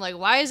tie. I'm like,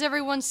 why is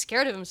everyone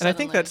scared of him And suddenly? I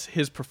think that's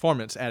his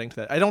performance adding to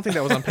that. I don't think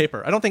that was on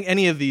paper. I don't think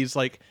any of these,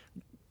 like,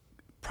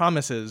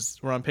 promises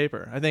were on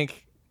paper. I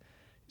think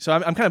so.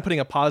 I'm kind of putting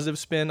a positive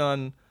spin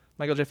on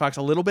Michael J. Fox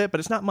a little bit, but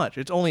it's not much.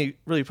 It's only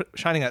really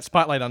shining that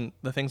spotlight on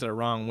the things that are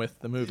wrong with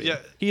the movie. Yeah.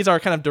 He's our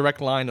kind of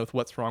direct line with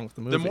what's wrong with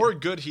the movie. The more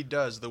good he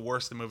does, the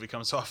worse the movie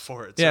comes off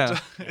for it. So Yeah.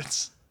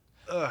 it's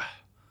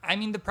I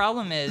mean, the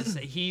problem is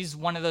he's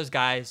one of those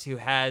guys who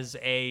has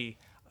a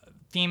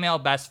female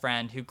best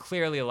friend who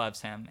clearly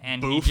loves him,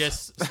 and Boof. he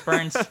just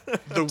spurns. the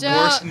Don't-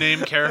 worst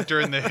named character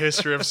in the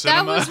history of that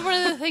cinema. was one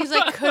of the things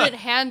I couldn't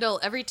handle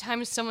every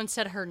time someone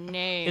said her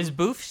name. Is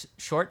Boof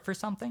short for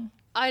something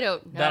I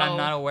don't know. that I'm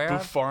not aware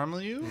of?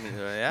 Bufarmlu?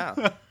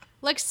 Yeah.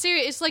 Like,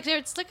 serious.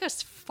 It's like a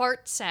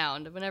fart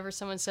sound whenever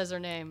someone says their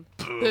name.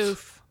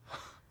 Boof.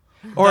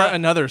 or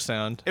another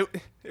sound. It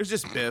was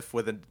just Biff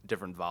with a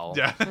different vowel.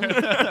 Yeah.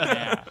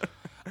 Yeah.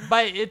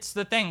 But it's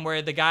the thing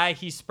where the guy,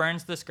 he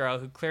spurns this girl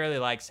who clearly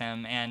likes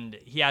him, and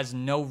he has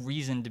no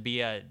reason to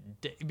be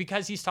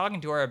because he's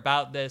talking to her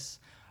about this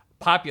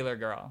popular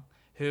girl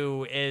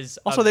who is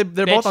Also, a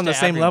they're bitch both on the to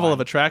same level of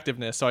everyone.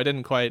 attractiveness, so I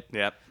didn't quite.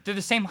 Yep. They're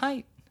the same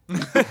height.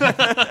 Going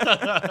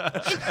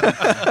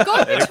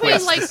equates between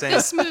to like the same.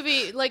 this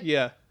movie, like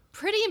Yeah.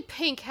 Pretty in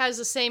Pink has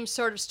the same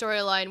sort of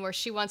storyline where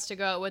she wants to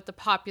go out with the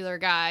popular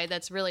guy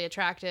that's really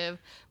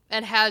attractive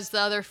and has the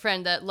other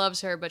friend that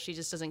loves her but she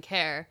just doesn't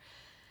care.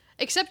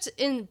 Except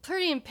in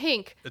Pretty in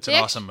Pink, It's they an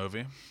act- awesome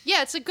movie.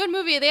 Yeah, it's a good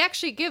movie. They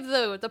actually give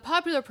the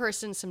popular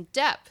person some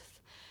depth.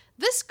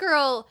 This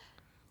girl,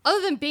 other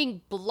than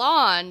being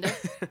blonde,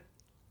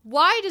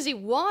 why does he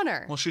want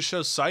her? Well, she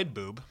shows side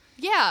boob.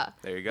 Yeah.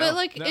 There you go. But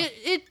like Yeah.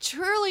 it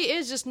truly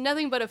is just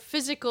nothing but a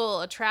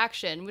physical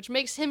attraction, which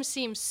makes him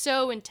seem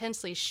so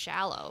intensely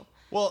shallow.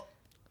 Well,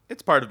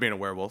 It's part of being a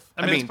werewolf.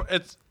 I mean,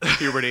 it's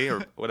puberty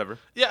or whatever.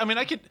 yeah. I mean,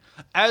 I could,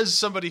 as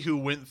somebody who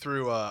went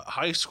through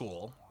high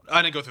school.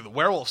 I didn't go through the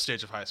werewolf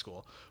stage of high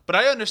school, but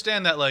I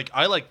understand that. Like,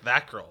 I like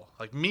that girl.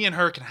 Like, me and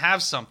her can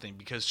have something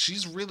because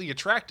she's really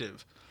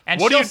attractive.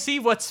 And What do she'll you- see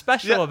what's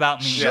special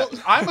about me.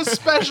 I'm a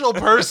special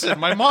person.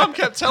 My mom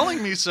kept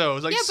telling me so.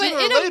 It's like Yeah, but sooner or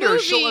in later a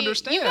movie, she'll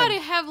understand. you gotta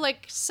have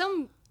like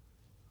some.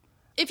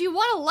 If you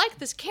want to like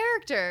this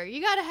character, you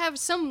gotta have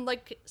some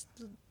like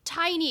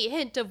tiny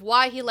hint of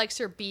why he likes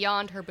her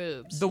beyond her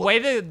boobs. The way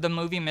the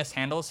movie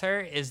mishandles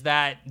her is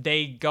that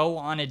they go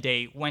on a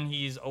date when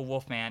he's a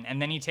wolfman, and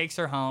then he takes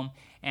her home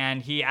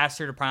and he asks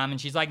her to prom, and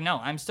she's like, "No,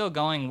 I'm still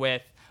going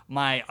with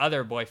my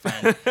other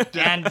boyfriend."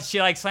 And she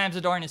like slams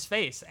the door in his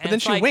face. And But then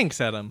it's she like, winks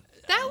at him.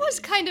 That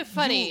was kind of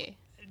funny.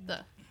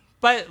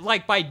 But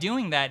like by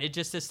doing that, it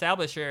just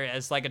established her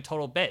as like a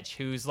total bitch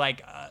who's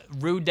like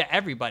rude to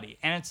everybody.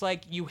 And it's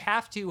like you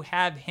have to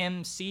have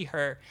him see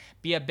her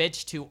be a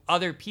bitch to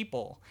other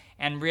people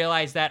and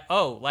realize that,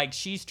 oh, like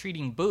she's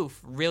treating Boof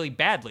really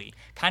badly,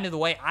 kind of the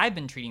way I've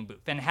been treating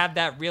Boof, and have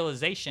that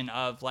realization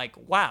of like,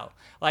 wow,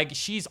 like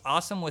she's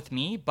awesome with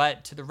me,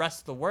 but to the rest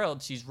of the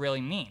world, she's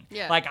really mean.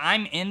 Yeah. Like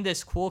I'm in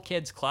this cool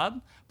kids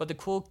club, but the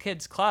cool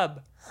kids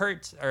club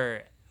hurts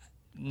or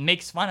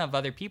makes fun of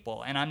other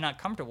people, and I'm not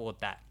comfortable with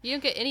that. You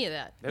don't get any of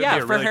that. That would Yeah,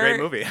 be a for really her- great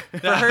movie.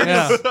 For her,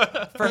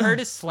 Yeah. for her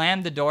to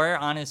slam the door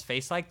on his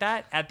face like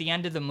that at the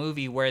end of the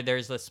movie, where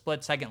there's a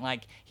split second,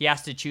 like he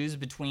has to choose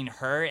between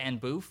her and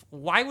Boof.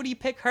 Why would he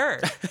pick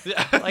her?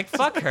 Like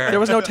fuck her. There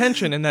was no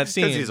tension in that Because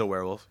scene. he's a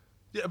werewolf.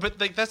 Yeah, but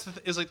like that's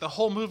is like the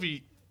whole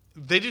movie.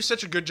 They do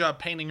such a good job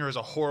painting her as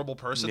a horrible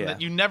person Yeah.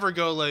 that you never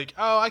go like,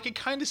 oh, I could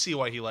kind of see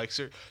why he likes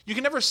her. You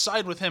can never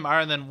side with him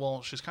other than,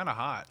 well, she's kind of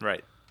hot.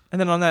 Right. And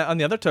then on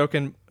the other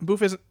token,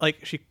 Boof isn't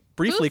like she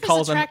briefly Boof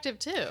calls is him, attractive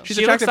too. She's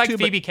She looks attractive like too,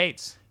 Phoebe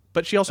Cates.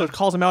 but she also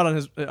calls him out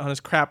on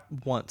his crap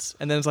once,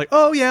 and then it's like,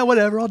 oh yeah,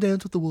 whatever, I'll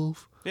dance with the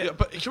wolf. Yeah,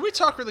 but can we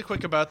talk really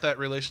quick about that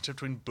relationship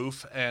between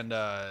Boof and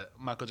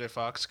Michael J.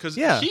 Fox? Because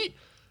Yeah.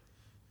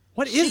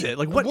 What is it?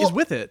 Like, what is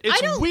with it? It's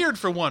I don't- weird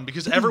for one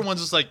because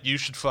everyone's just like, you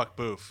should fuck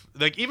Boof.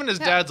 Like even his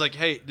Yeah. dad's like,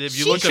 hey, have you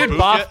She looked at Should Boof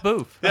boff yet?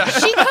 Boof.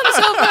 She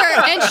comes over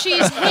and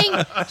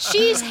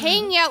she's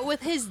hanging out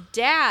with his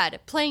dad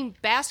playing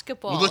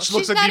basketball. Which She's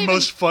looks like not the even-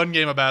 most fun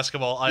game of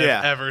basketball I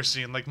Yeah. have ever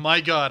seen. Like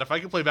my god, if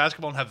I could play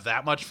basketball and have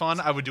that much fun,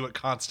 I would do it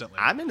constantly.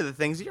 I'm into the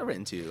things you're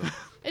into.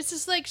 It's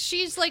just like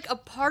she's like a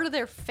part of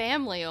their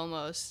family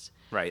almost.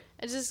 Right.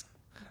 It's just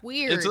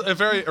weird. It's a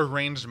very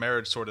arranged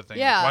marriage sort of thing.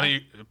 Yeah. Why don't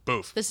you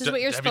Boof? This is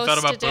what you're Have you thought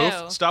about supposed to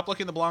Boof? do. Stop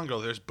looking at the blonde girl.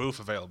 There's Boof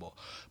available.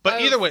 But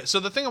Boof. either way, so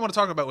the thing I want to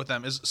talk about with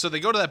them is, so they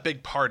go to that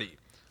big party,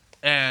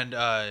 and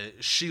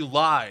she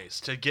lies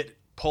to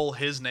pull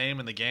his name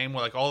in the game,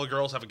 where like all the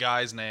girls have a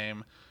guy's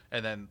name,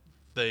 and then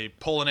they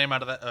pull a name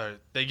out of that.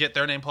 They get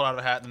their name pulled out of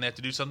a hat, and then they have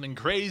to do something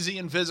crazy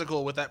and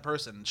physical with that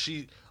person.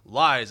 She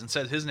lies and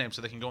says his name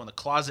so they can go in the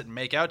closet and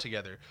make out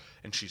together.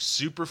 And she's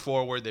super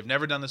forward. They've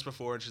never done this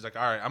before, and she's like,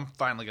 "All right, I'm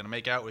finally gonna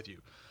make out with you."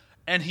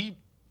 And he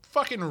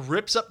fucking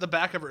rips up the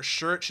back of her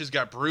shirt. She's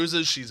got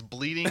bruises. She's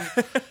bleeding.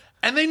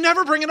 And they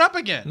never bring it up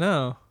again.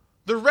 No.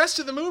 The rest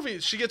of the movie,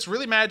 she gets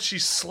really mad. She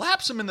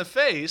slaps him in the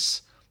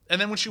face.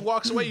 And then when she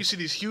walks away, you see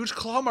these huge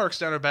claw marks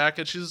down her back.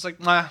 And she's just like,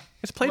 nah,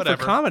 It's played whatever.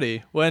 for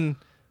comedy when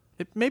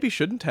it maybe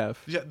shouldn't have.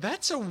 Yeah,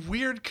 that's a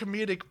weird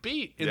comedic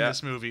beat in Yeah.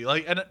 this movie.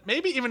 Like, and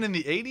maybe even in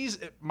the 80s,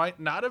 it might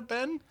not have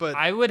been. But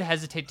I would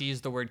hesitate to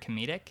use the word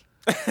comedic.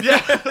 yeah,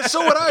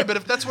 so would I. But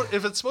if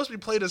it's supposed to be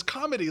played as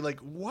comedy,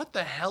 like, what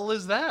the hell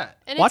is that?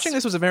 And Watching it's-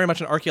 this was a very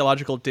much an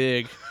archaeological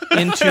dig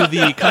into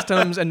the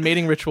customs and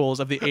mating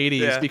rituals of the 80s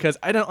Yeah. because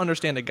I don't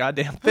understand a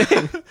goddamn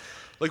thing.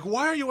 Like,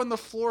 why are you on the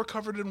floor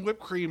covered in whipped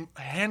cream,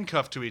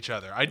 handcuffed to each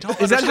other? I don't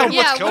Is that understand how-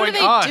 what's Yeah, what are going they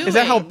on. doing? Is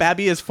that how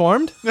Babby is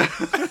formed?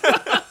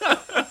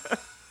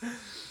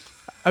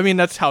 I mean,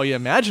 that's how you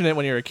imagine it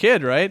when you're a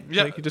kid, right?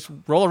 Yeah. Like you just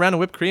roll around in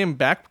whipped cream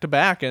back to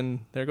back, and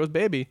there goes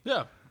baby.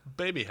 Yeah,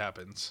 baby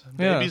happens.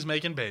 Yeah. Babies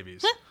making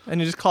babies.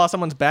 And you just claw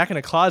someone's back in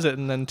a closet,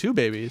 and then two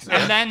babies.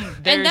 And then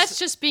there's and that's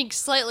just being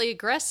slightly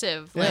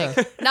aggressive, Yeah.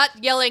 like not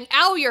yelling,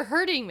 "Ow, you're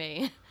hurting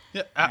me."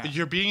 Yeah,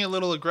 you're being a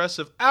little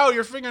aggressive. Ow,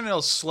 your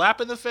fingernails,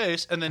 slap in the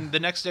face, and then the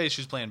next day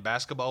she's playing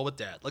basketball with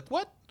dad. Like,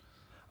 what?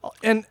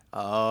 And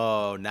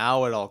Oh,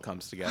 now it all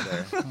comes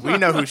together. We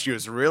know who she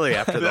was really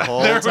after the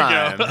whole There we go.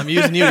 time. I'm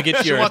using you to get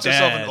to She your wants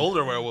herself an dad.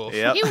 older werewolf.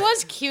 Yep. He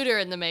was cuter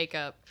in the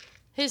makeup.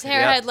 His hair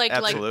Yeah, had like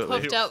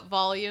absolutely. puffed up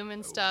volume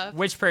and stuff.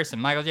 Which person,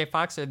 Michael J.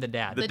 Fox or the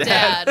dad? The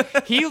dad.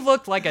 He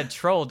looked like a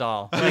troll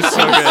doll. Like, So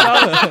good.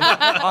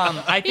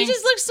 I He think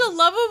just looks so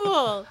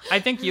lovable. I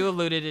think you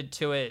alluded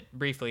to it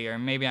briefly, or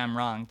maybe I'm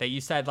wrong. That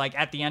you said like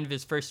at the end of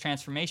his first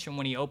transformation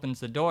when he opens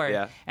the door,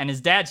 Yeah. and his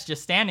dad's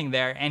just standing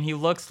there, and he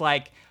looks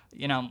like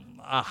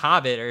a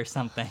hobbit or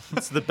something.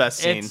 It's the best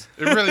scene. It's-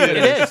 It really It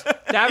is. is.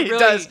 That He really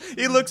does.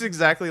 He looks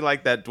exactly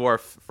like that dwarf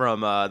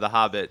from The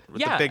Hobbit with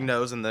Yeah. the big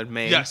nose and the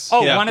mane. Yes.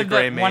 Oh, Yeah, one the of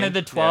gray the one mane. of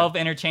the 12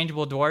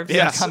 interchangeable dwarves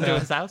Yes. that come to Yeah.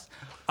 his house.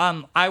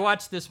 I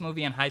watched this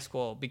movie in high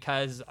school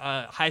because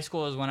high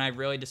school is when I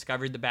really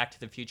discovered the Back to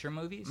the Future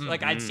movies.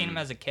 Like I'd seen them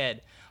as a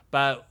kid,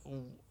 but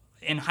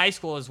in high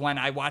school is when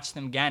I watched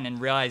them again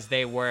and realized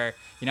they were,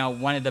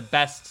 one of the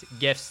best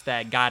gifts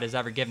that God has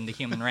ever given the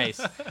human race.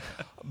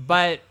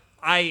 But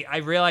I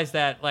realized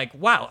that, like,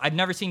 wow, I've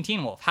never seen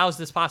Teen Wolf. How is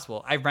this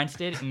possible? I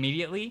rented it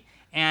immediately,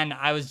 and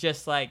I was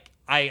just like,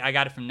 I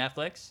got it from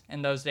Netflix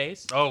in those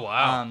days. Oh,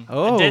 wow.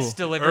 Oh. Disc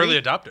delivery.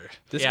 Early adopter.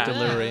 This Yeah.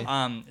 delivery.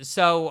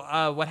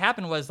 So what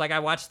happened was, like, I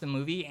watched the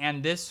movie,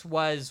 and this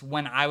was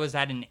when I was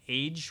at an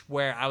age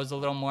where I was a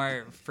little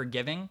more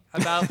forgiving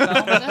about film.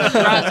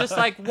 Where I was just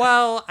like,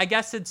 well, I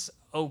guess it's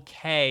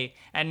okay.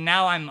 And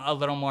now I'm a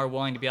little more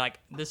willing to be like,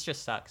 this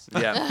just sucks.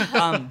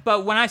 Yeah.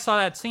 But when I saw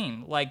that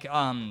scene, like,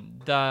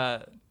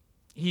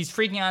 he's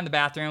freaking out in the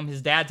bathroom.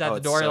 His dad's at Oh, the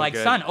it's door, so like,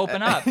 good. son,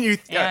 open up. A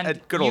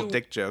good old you-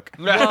 dick joke.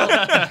 Well,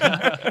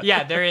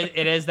 yeah,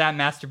 it is that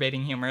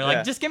masturbating humor. Like,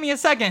 Yeah. just give me a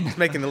second.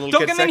 Making the little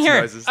Don't kid come sex in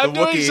here. noises. I'm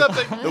the doing Wookiee,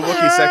 something. The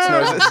Wookiee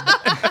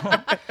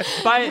sex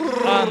noises.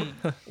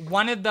 But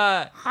one of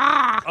the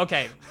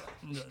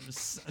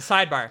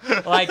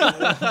sidebar, like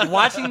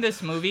watching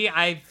this movie,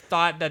 I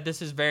thought that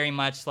this is very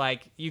much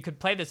like you could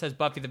play this as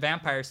Buffy the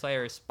Vampire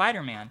Slayer or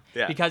Spider-Man,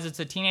 Yeah. because it's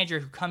a teenager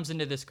who comes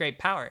into this great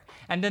power,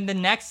 and then the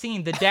next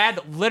scene, the dad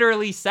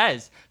literally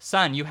says,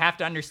 "Son, you have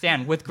to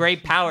understand, with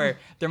great power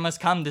there must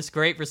come this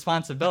great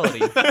responsibility."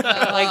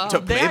 Like To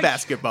play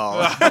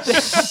basketball.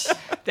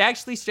 they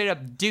actually straight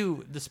up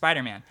do the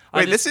Spider-Man.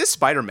 Wait, this is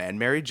Spider-Man.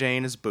 Mary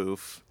Jane is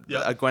Boof.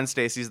 Yeah. Gwen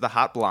Stacy's the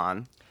hot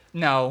blonde.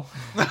 No.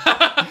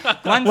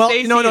 Gwen Well,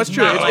 Stacy no, is it's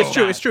true. not like It's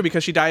true. that. It's true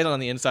because she died on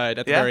the inside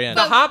at the Yeah? very end.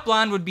 The hot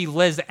blonde would be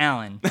Liz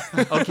Allen.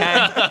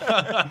 Okay.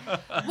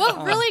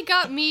 What really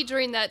got me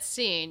during that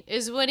scene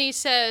is when he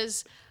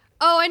says,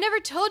 "Oh, I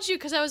never told you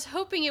because I was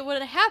hoping it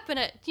wouldn't happen."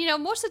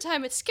 Most of the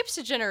time it skips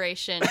a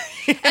generation,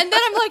 and then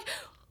I'm like,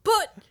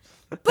 "But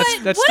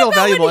That's what still about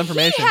valuable when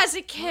information. he has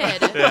a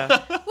kid? What about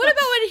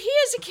when he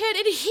has a kid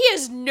and he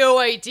has no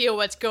idea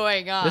what's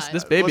going on?"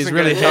 This baby's Wasn't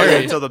really gonna tell you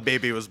hairy. until the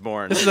baby was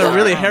born. This is a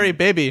really hairy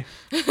baby.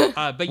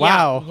 But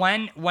Wow.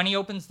 yeah, when he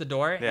opens the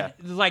door, Yeah.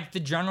 like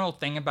the general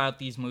thing about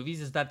these movies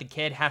is that the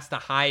kid has to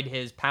hide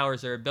his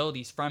powers or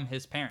abilities from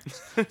his parents.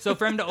 So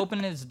for him to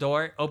open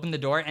the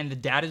door, and the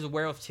dad is a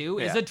werewolf too,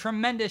 is Yeah. a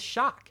tremendous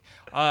shock.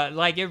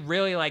 Like it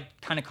really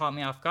kind of caught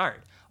me off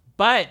guard.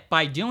 But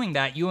by doing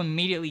that, you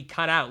immediately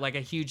cut out like a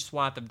huge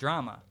swath of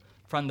drama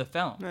from the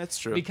film. That's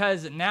true.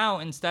 Because now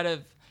instead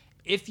of,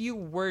 if you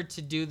were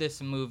to do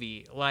this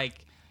movie,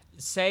 like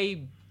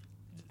say,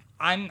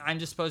 I'm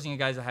just posing you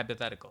guys a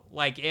hypothetical.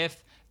 Like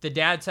if the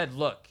dad said,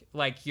 "Look,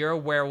 like you're a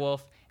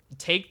werewolf,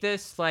 take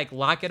this like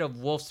locket of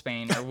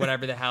wolfsbane or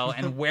whatever the hell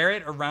and wear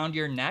it around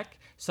your neck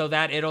so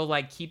that it'll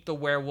like keep the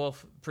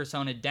werewolf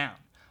persona down."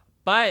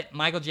 But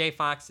Michael J.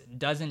 Fox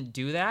doesn't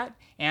do that,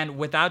 and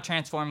without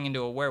transforming into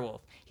a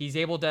werewolf, he's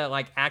able to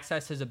like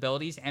access his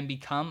abilities and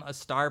become a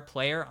star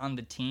player on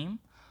the team.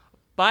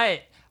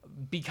 But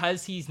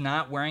because he's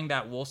not wearing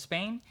that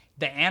wolfsbane,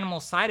 the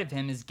animal side of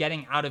him is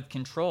getting out of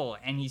control,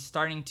 and he's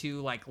starting to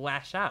like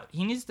lash out.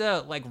 He needs to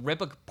like rip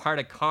apart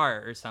a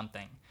car or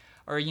something,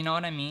 or you know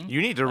what I mean?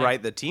 You need to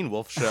write the Teen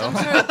Wolf show.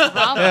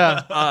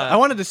 Yeah, I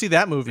wanted to see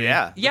that movie.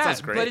 Yeah, that Yeah,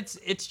 sounds great. but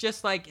it's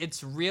just like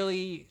it's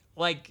really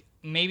like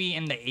maybe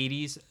in the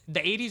 80s.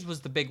 The 80s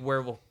was the big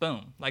werewolf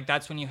boom. Like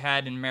that's when you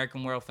had an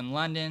American Werewolf in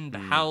London, The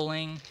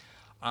Howling,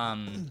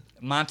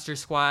 Monster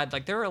Squad.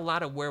 Like there were a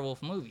lot of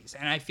werewolf movies,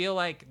 and I feel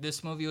like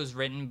this movie was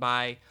written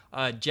by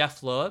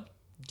Jeff Loeb.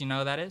 Do you know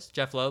who that is?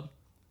 Jeff Loeb.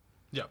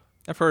 Yeah.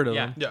 I've heard of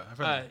Yeah, him. Yeah, I've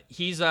heard of it.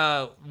 he's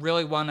a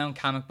really well-known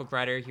comic book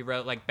writer. He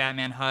wrote like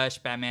Batman Hush,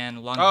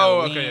 Batman Long Oh,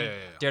 Halloween, okay, yeah.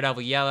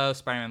 Daredevil Yellow,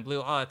 Spider-Man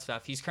Blue, all that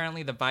stuff. He's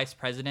currently the vice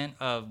president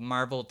of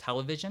Marvel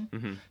Television.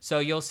 Mm-hmm. So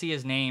you'll see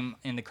his name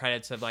in the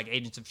credits of like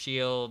Agents of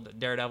S.H.I.E.L.D.,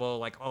 Daredevil,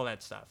 like all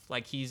that stuff.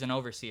 Like he's an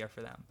overseer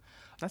for them.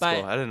 That's but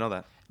cool. I didn't know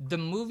that. the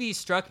movie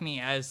struck me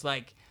as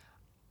like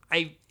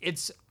I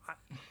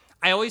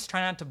always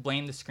try not to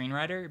blame the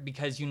screenwriter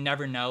because you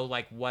never know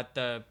like what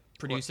the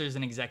producers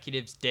and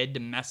executives did to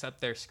mess up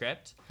their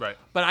script. Right.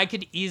 But I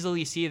could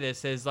easily see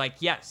this as like,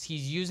 yes,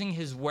 he's using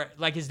his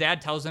like his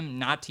dad tells him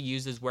not to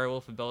use his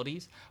werewolf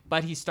abilities,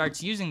 but he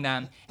starts using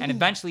them, and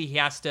eventually he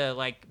has to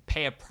like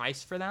pay a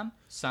price for them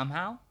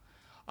somehow.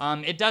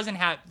 It doesn't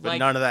have But like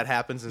none of that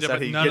happens. Instead,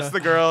 but he none gets of- the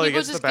girl, he People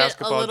gets the just get a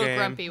basketball little game.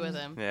 grumpy with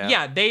him.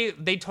 yeah, they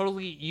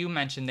totally, you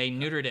mentioned they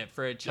neutered it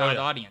for a child yeah.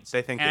 audience.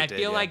 They think and they I did,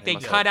 feel yeah, like they they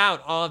must cut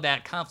out all of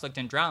that conflict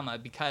and drama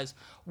because,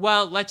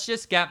 well, let's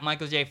just get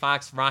Michael J.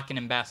 Fox rocking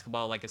in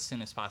basketball like as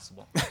soon as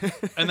possible.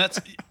 And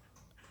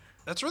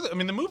that's really. I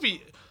mean, the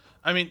movie.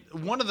 I mean,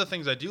 one of the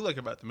things I do like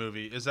about the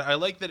movie is that I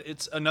like that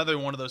it's another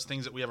one of those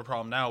things that we have a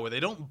problem now where they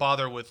don't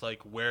bother with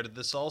like where did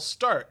this all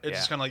start. It's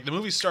just Yeah. kind of like the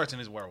movie starts and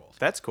he's a werewolf.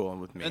 That's cool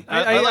with me. And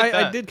I like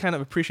that. did kind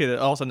of appreciate it.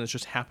 All of a sudden, it's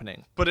just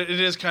happening. But it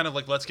is kind of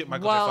like let's get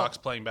Michael Well- J. Fox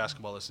playing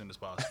basketball as soon as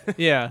possible.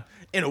 Yeah.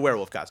 In a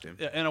werewolf costume.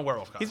 Yeah, in a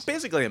werewolf costume. He's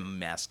basically a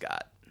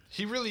mascot.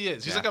 He really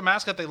is. He's Yeah. like a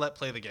mascot they let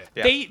play the game.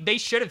 Yeah. They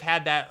should have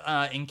had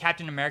that in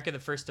Captain America: The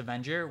First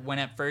Avenger, when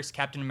at first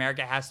Captain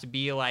America has to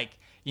be like,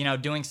 you know,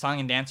 doing song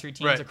and dance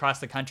routines Right. across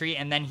the country,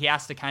 and then he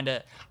has to kind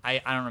of, I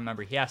don't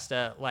remember, he has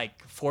to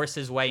like force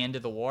his way into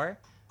the war.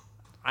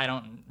 I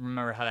don't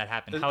remember how that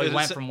happened, how he It-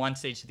 went it's- from one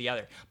stage to the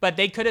other. But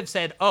they could have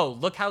said, oh,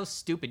 look how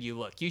stupid you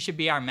look. You should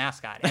be our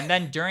mascot. And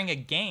then during a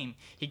game,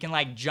 he can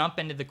like jump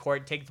into the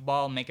court, take the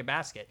ball, and make a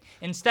basket.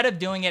 Instead of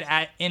doing it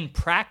in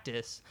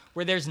practice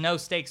where there's no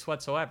stakes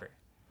whatsoever.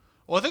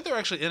 Well, I think they're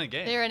actually in a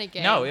game. They're in a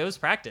game. No, it was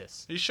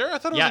practice. Are you sure? I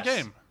thought it was Yes.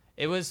 a game.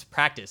 It was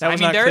practice. That was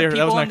I mean, not there clear- are that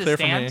people was not in the clear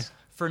for me. stands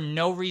for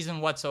no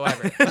reason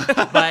whatsoever.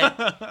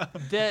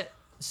 But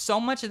so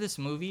much of this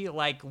movie,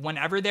 like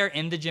whenever they're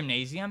in the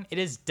gymnasium, it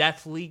is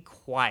deathly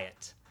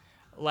quiet.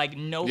 Like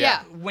no,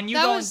 Yeah, when you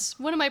that go, was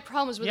one of my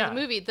problems with Yeah. the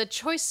movie. The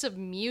choice of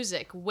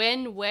music,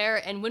 when, where,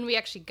 and when we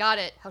actually got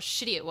it, how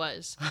shitty it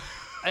was.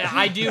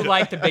 I do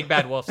like the Big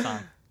Bad Wolf song.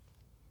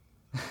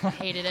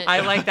 Hated it. I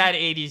like that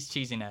 '80s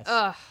cheesiness.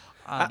 Ugh.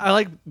 I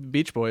like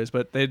Beach Boys,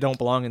 but they don't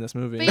belong in this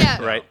movie. But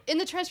yeah, Right. in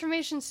the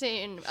transformation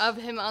scene of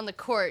him on the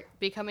court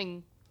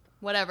becoming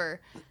whatever,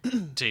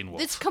 Teen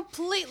Wolf. it's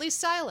completely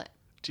silent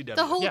TW.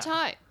 the whole Yeah.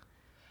 time.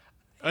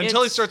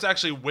 Until he It's- starts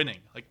actually winning.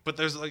 Like, but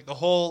there's like the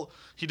whole.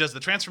 He does the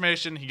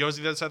transformation. He goes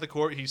to the other side of the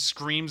court. He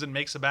screams and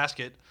makes a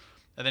basket,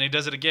 and then he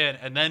does it again.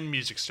 And then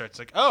music starts.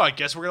 Like, oh, I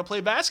guess we're gonna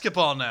play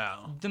basketball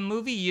now. The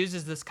movie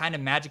uses this kind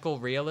of magical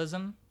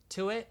realism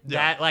to it Yeah.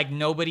 that like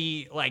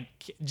nobody like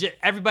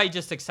everybody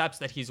just accepts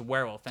that he's a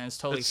werewolf and it's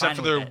totally Except fine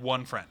for with their it.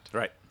 one friend.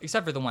 Right.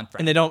 Except for the one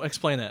friend. And they don't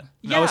explain it.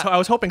 Yeah. I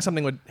was hoping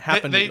something would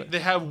happen. They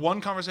have one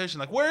conversation.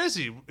 Like, where is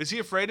he? Is he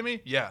afraid of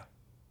me? Yeah.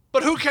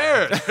 But who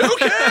cares? Who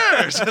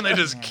cares? And they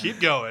just keep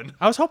going.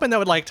 I was hoping that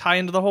would like tie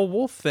into the whole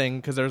wolf thing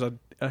because there's a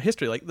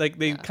history. Like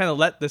they kind of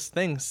let this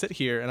thing sit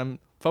here, and I'm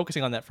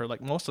focusing on that for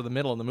like most of the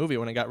middle of the movie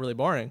when it got really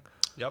boring,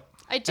 Yep.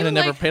 I did and it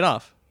never like, paid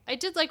off. I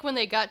did like when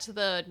they got to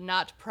the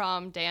not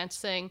prom dance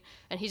thing,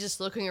 and he's just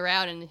looking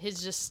around, and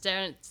he's just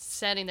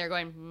standing there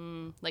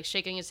going, like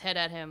shaking his head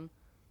at him,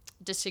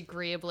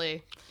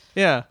 disagreeably.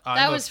 Yeah.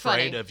 I'm was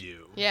afraid funny. of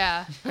you.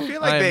 Yeah. I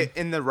feel like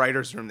they in the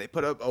writers' room they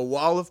put up a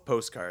wall of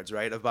postcards,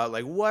 right, about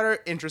like what are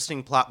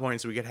interesting plot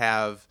points we could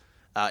have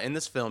in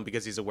this film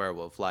because he's a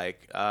werewolf,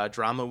 like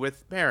drama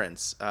with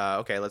parents.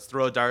 Okay, let's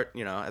throw a dart,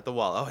 at the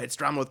wall. Oh, it's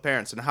drama with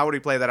parents, and how would he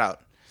play that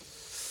out?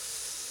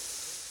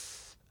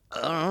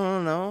 I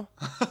don't know.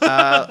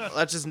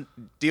 Let's just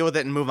deal with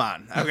it and move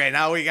on. Okay,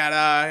 now we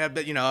got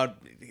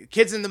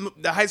kids in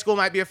the high school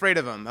might be afraid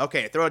of him.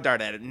 Okay, throw a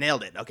dart at it.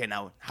 Nailed it. Okay,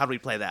 now how do we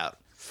play that out?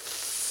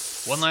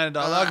 One line of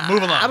dialogue.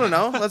 Moving on. I don't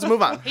know. Let's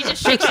move on. He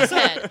just shakes his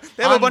head.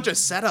 They have a bunch of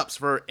setups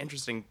for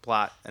interesting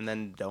plot and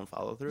then don't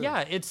follow through.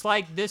 Yeah, it's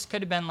like this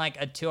could have been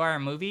like a 2-hour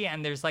movie,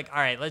 and there's like, all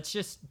right, let's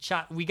just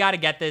we got to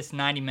get this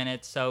 90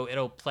 minutes so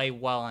it'll play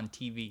well on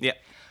TV. Yeah.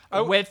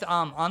 With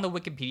on the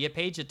Wikipedia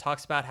page, it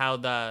talks about how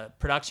the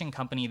production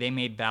company they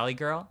made Valley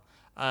Girl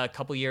a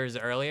couple years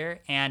earlier,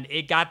 and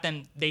it got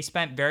them. They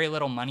spent very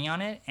little money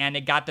on it, and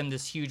it got them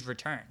this huge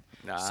return.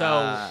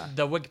 So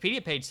the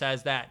Wikipedia page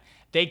says that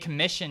they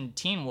commissioned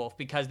Teen Wolf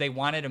because they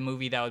wanted a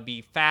movie that would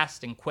be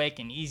fast and quick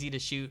and easy to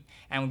shoot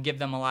and would give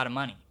them a lot of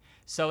money.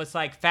 So it's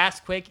like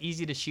fast, quick,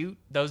 easy to shoot.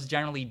 Those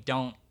generally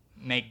don't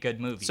make good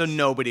movies. So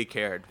nobody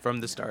cared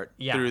from the start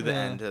Yeah. through the Yeah.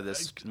 end of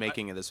this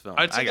making of this film.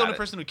 I'd say I the got only it.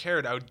 person who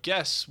cared, I would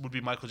guess, would be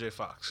Michael J.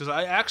 Fox. Because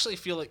I actually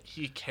feel like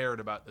he cared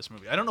about this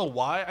movie. I don't know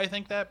why I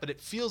think that, but it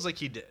feels like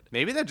he did.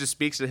 Maybe that just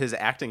speaks to his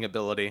acting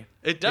ability.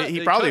 It does. He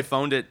It probably could.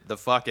 phoned it the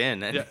fuck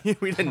in, and Yeah.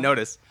 we didn't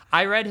notice.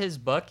 I read his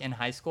book in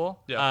high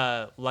school,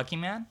 Yeah. Lucky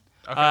Man.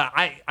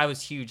 Okay. I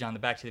was huge on the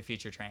Back to the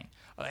Future train.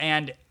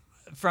 And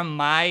from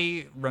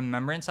my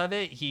remembrance of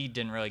it, he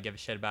didn't really give a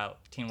shit about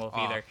Teen Wolf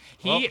Aw. either.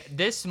 Well,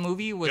 This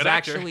movie was good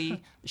actor.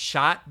 actually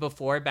shot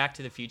before Back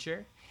to the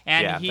Future.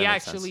 And Yeah, he that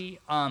makes actually,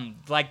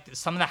 like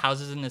some of the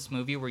houses in this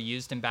movie were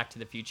used in Back to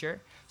the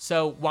Future.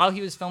 So while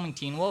he was filming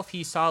Teen Wolf,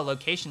 he saw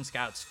location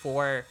scouts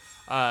for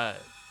the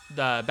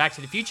Back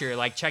to the Future,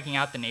 like checking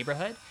out the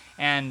neighborhood.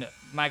 And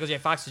Michael J.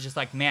 Fox was just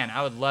like, man,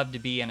 I would love to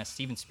be in a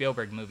Steven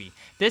Spielberg movie.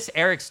 This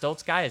Eric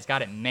Stoltz guy has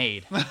got it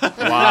made.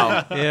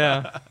 Wow.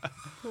 Yeah.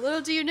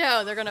 Little do you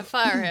know, they're gonna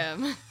fire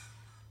him.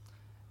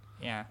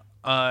 Yeah.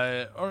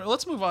 Or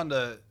let's move on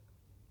to.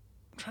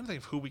 I'm trying to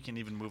think of who we can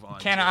even move on.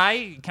 Can to.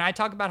 I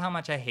talk about how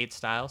much I hate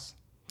Styles?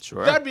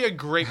 Sure. That'd be a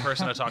great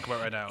person to talk about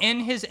right now. In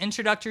his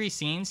introductory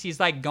scenes, he's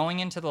like going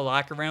into the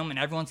locker room and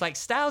everyone's like,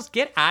 Styles,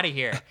 get out of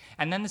here.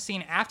 And then the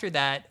scene after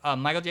that,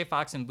 Michael J.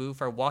 Fox and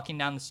Boof are walking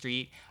down the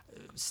street.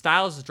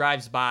 Styles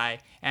drives by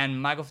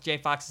and Michael J.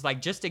 Fox is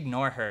like, just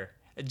ignore her.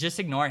 Just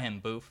ignore him,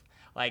 Boof.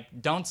 Like,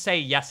 don't say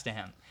yes to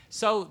him.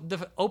 So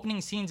the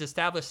opening scenes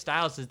establish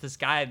Styles as this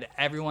guy that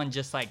everyone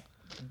just like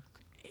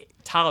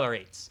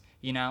tolerates,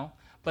 you know?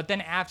 But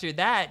then after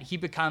that, he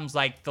becomes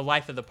like the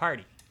life of the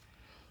party.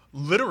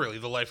 Literally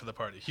the life of the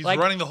party. He's Like-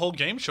 running the whole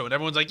game show, and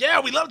everyone's like,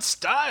 "Yeah, we loved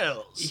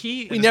Styles."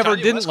 We his never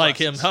Kanye didn't West like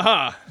him. glasses.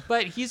 Haha.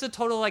 But he's a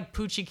total like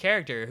Poochie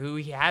character who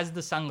he has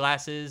the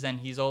sunglasses and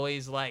he's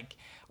always like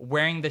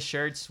wearing the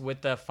shirts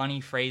with the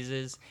funny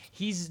phrases.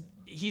 He's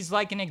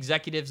like an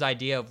executive's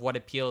idea of what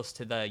appeals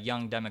to the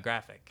young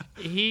demographic.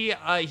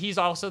 He's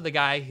also the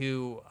guy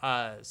who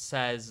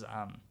says,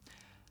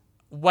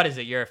 "What is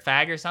it? You're a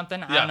fag or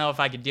something? I Yeah. don't know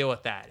if I could deal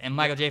with that." And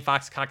Michael J.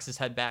 Fox cocks his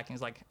head back and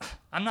he's like,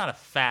 "I'm not a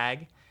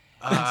fag."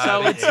 And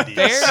so it's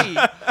very,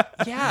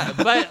 yeah.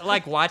 But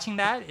like watching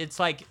that, it's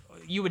like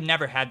you would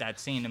never have that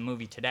scene in a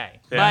movie today.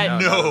 Yeah,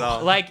 But no. not at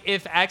all. like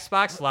if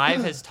Xbox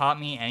Live has taught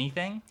me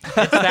anything,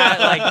 it's that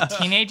like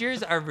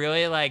teenagers are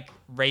really like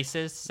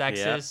racist,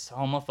 sexist,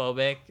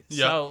 homophobic.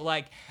 Yep. So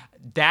like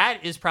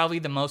that is probably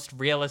the most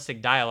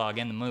realistic dialogue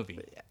in the movie.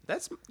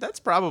 That's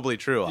probably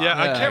true. Yeah,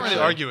 I can't really actually.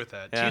 argue with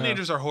that. Yeah.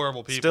 Teenagers are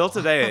horrible people. Still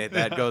today,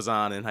 that goes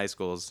on in high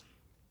schools.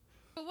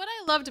 But what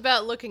I loved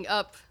about looking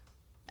up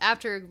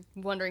after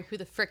wondering who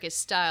the frick is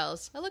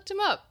Styles, I looked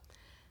him up.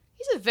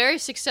 He's a very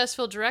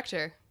successful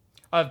director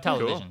Of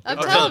television. of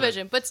Oh,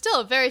 television, but still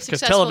a very Because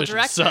successful television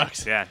director.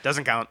 sucks. Yeah,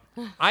 doesn't count.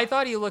 I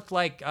thought he looked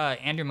like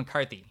Andrew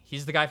McCarthy.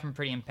 He's the guy from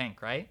Pretty in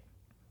Pink, right?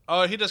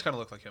 Oh, he does kind of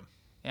look like him.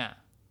 Yeah.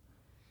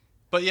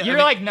 But yeah, You're I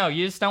mean, like, no,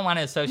 you just don't want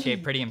to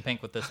associate Pretty in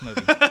Pink with this movie.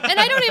 And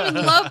I don't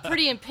even love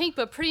Pretty in Pink,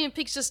 but Pretty in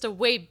Pink's just a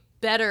way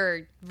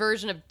better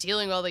version of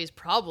dealing with all these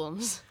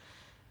problems.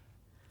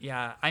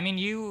 Yeah, I mean,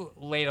 you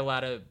laid a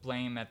lot of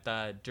blame at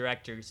the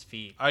director's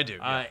feet. I do,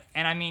 yeah.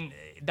 And I mean,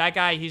 that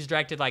guy, he's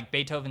directed like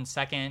Beethoven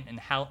Second and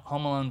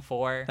Home Alone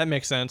 4. That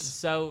makes sense.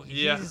 So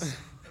Yeah. he's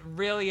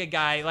really a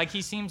guy, like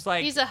he seems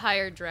like... He's a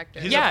hired director.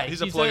 He's yeah,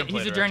 he's a plug-and-play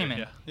he's a director, journeyman.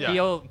 yeah. Yeah.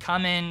 He'll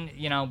come in,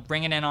 you know,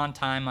 bring it in on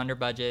time, under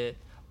budget.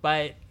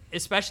 But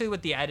especially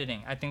with the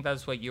editing, I think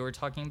that's what you were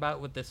talking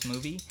about with this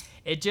movie.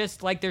 It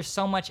just, like, there's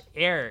so much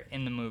air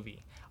in the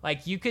movie.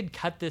 Like, you could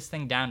cut this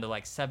thing down to,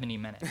 like, 70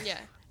 minutes. Yeah.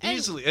 And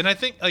Easily. And I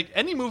think like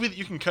any movie that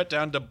you can cut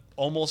down to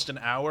almost an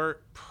hour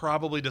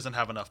probably doesn't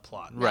have enough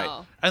plot. Right.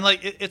 no. And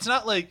like it's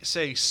not like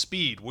say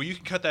Speed where you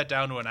can cut that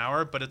down to an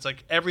hour, but it's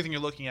like everything you're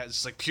looking at is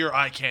just like pure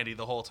eye candy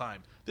the whole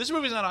time. This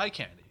movie's not eye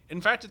candy. In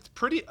fact, it's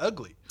pretty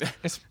ugly.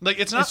 It's, Like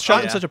it's not it's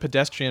shot in yeah. such a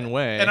pedestrian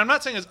way. And I'm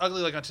not saying it's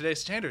ugly like on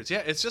today's standards. Yeah,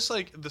 it's just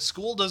like the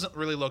school doesn't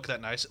really look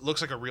that nice. It looks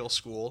like a real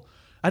school.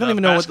 I don't The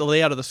even know what basket- the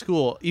layout of the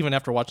school, even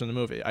after watching the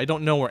movie. I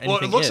don't know where anything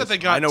Well, it looks is. like they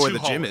got I know where two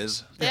the gym hallways.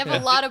 is. They have a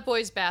lot of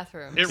boys'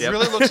 bathrooms. It Yep.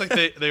 really looks like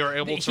they were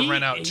able to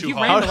rent out two he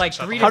halls. ran to like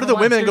Shut 3 the How do the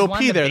different ones. women go There's one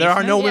pee in the there? There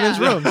are no basement.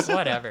 women's rooms.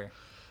 Whatever.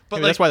 But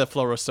Maybe like, that's why the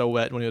floor was so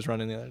wet when he was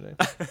running the other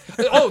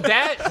day. Oh,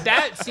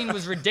 that scene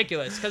was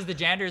ridiculous because the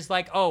janitor's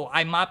like, "Oh,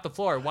 I mopped the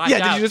floor. Watch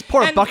Yeah, out." did you just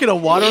pour a And- bucket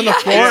of water on the Yeah,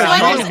 floor? it's and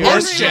like mop it's the floor?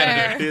 worst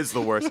janitor. It is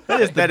the worst.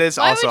 That is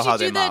Why also would how you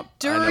they do that mop.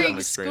 I know from during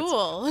experience.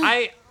 school?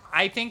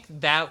 I think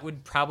that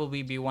would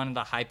probably be one of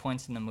the high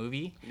points in the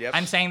movie. Yep.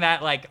 I'm saying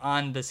that like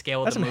on the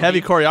scale That's of the some movie.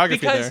 heavy choreography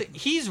because there.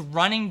 he's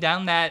running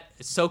down that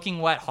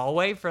soaking wet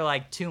hallway for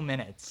like 2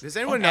 minutes. Does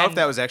anyone know if And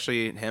that was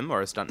actually him or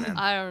a stuntman?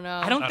 I don't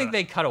know. I don't think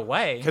they cut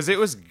away. Because it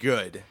was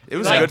good. It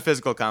was Like, good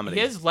physical comedy.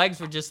 His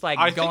legs were just like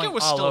I going think it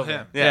was all still over.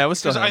 him. Yeah, it was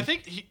still Because him. I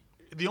think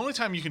the only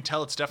time you can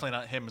tell it's definitely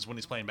not him is when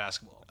he's playing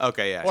basketball.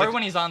 Okay, yeah. Or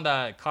when he's on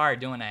the car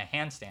doing a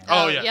handstand.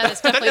 Oh, Oh, yeah. yeah,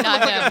 that's That definitely didn't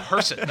look not like a him.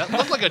 person. That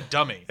looked like a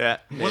dummy. Yeah,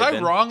 Was may have I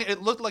been. wrong?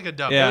 It looked like a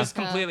dummy. Yeah. It was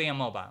completely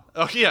immobile.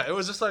 Oh yeah, it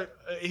was just like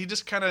he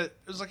just kind of. It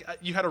was like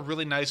you had a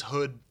really nice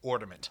hood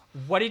ornament.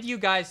 What did you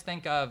guys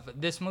think of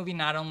this movie?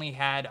 Not only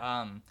had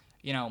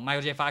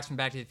Michael J. Fox from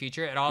Back to the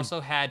Future, it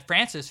also had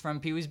Francis from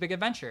Pee-wee's Big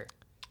Adventure.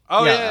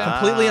 Oh yeah, yeah,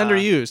 completely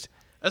underused.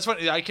 that's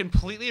funny. I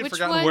completely had Which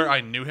forgotten one? where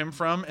I knew him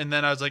from, and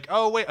then I was like,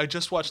 oh wait, I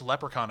just watched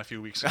Leprechaun a few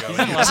weeks ago. in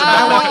And he was Leprechaun.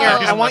 in I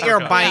Leprechaun. He's in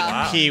Leprechaun.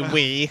 bike,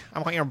 Pee-wee. I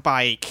want your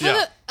bike.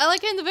 Yeah. I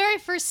like in the very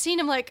first scene,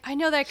 I'm like, I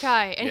know that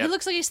guy, and Yep, he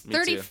looks like he's me too.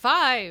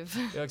 35.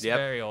 He looks Yep.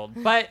 very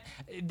old. But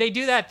they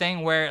do that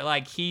thing where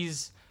like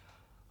he's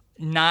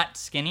not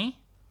skinny.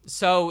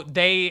 So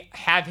they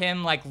have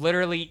him like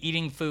literally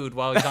eating food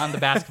while he's on the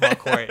basketball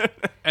court.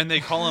 And they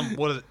call him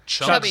what is it?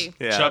 Chubs? Chubby.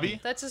 Yeah. Chubby.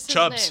 That's just his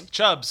Chubs. name.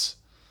 Chubs.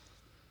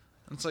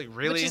 It's like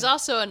really. Which is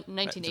also a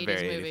 1980s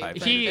very movie, 85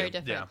 but He- very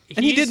different. yeah.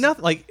 And he did He's-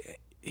 nothing. Like,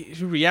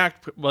 he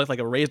react with like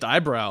a raised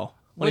eyebrow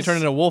when he Was- turned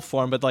into wolf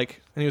form, but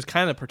like, and he was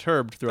kind of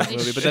perturbed throughout the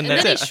movie. But then and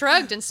that's then it. he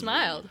shrugged and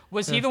smiled.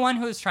 Was he the one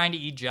who was trying to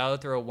eat Jello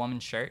through a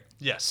woman's shirt?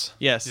 Yes.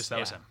 Yes. Yes, that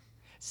was Yeah. him.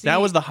 See,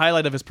 That was the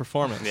highlight of his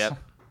performance. Yep.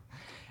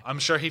 I'm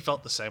sure he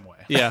felt the same way.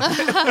 Yeah.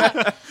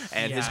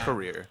 And his Yeah.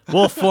 career.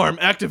 Wolf form,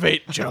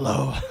 activate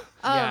Jello.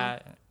 yeah.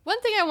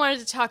 One thing I wanted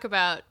to talk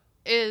about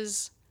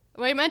is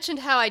Well, I mentioned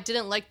how I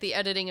didn't like the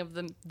editing of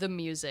the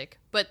music,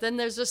 but then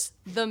there's just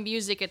the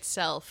music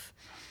itself,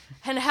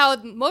 and how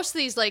most of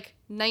these like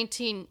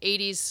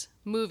 1980s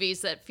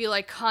movies that feel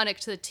iconic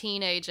to the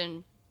teenage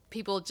and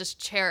people just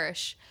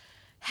cherish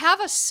have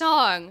a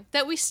song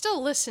that we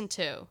still listen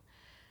to.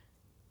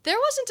 There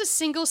wasn't a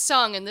single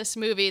song in this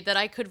movie that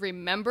I could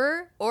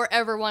remember or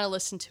ever want to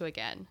listen to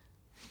again.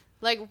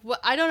 Like,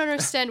 I don't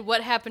understand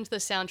what happened to the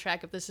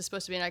soundtrack if this is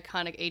supposed to be an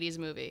iconic 80s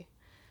movie.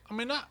 I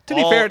mean, not To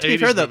be all fair, 80s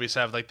the- movies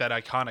have like that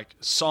iconic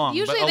song,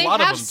 Usually but a they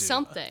lot of have them do.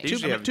 something.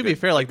 Usually have To be good-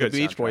 fair, like the good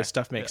Beach Boys soundtrack.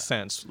 stuff makes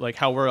sense. Like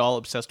how we're all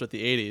obsessed with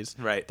the 80s.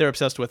 Right. They're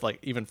obsessed with like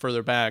even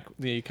further back,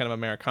 the kind of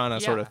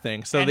Americana sort Yeah. of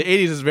thing. So And- the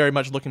 80s is very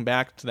much looking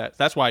back to that.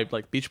 That's why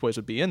like Beach Boys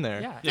would be in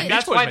there. Yeah, Yeah, and Beach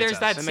that's Boys why makes there's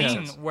that sense. That makes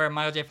scene sense. where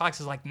Michael J. Fox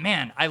is like,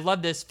 "Man, I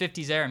love this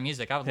 '50s era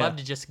music. I would Yeah. love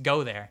to just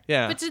go there."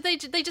 Yeah. But did they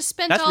just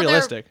spent That's all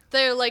realistic.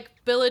 their like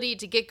ability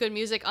to get good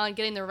music on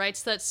getting the rights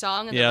to that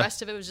song, and Yeah. the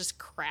rest of it was just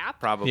crap?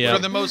 Probably. Yeah. For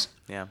the most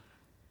Yeah.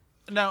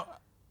 now,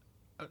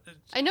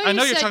 I know I you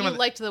know you're said talking you about-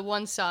 liked the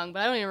one song,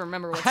 but I don't even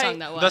remember what I- song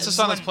that was. that's the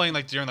song that's When- playing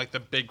like during like the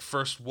big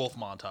first Wolf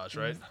montage,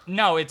 right?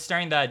 No, it's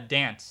during the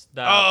dance.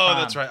 The Oh, prom.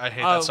 that's right. I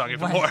hate that song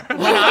even when, more.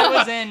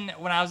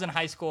 when I was in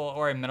high school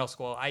or in middle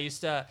school, I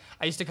used to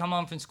come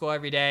home from school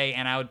every day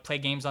and I would play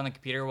games on the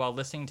computer while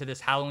listening to this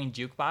Halloween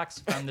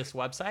jukebox from this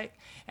website,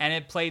 and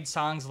it played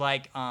songs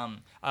like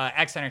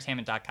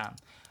xentertainment.com.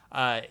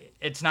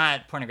 It's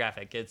not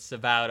pornographic. It's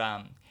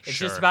about it's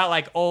Sure. just about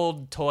like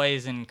old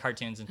toys and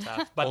cartoons and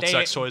stuff. But Old they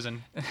sex toys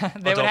and they would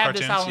adult have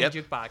this cartoons. Halloween Yep.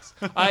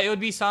 jukebox. It would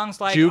be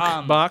songs like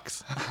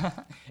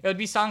Jukebox. it would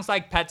be songs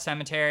like Pet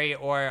Cemetery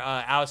or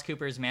Alice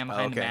Cooper's Man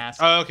Behind the Okay. Mask.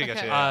 Oh, okay,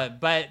 gotcha. Yeah.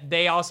 But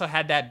they also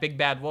had that Big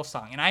Bad Wolf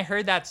song, and I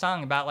heard that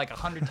song about like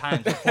 100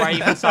 times before I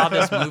even saw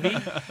this movie.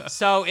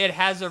 So it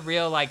has a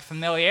real like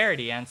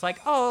familiarity, and it's like,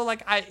 oh,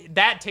 like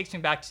that takes me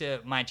back to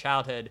my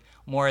childhood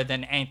more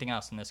than anything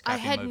else in this. I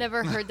crappy had movie.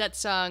 never heard that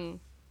song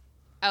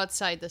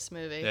outside this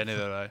movie. Yeah,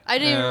 neither did I. I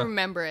didn't Yeah. even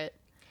remember it.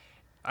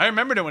 I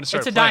remembered it when it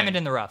started It's a playing. diamond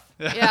in the rough.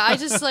 Yeah, I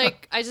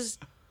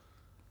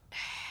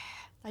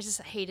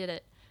just hated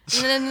it.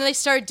 And then they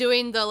start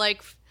doing the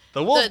like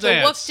The wolf the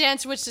dance. wolf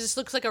dance, which just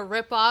looks like a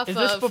ripoff Is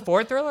this of.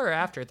 before Thriller or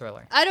after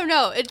Thriller? I don't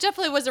know. It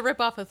definitely was a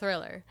ripoff of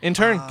Thriller.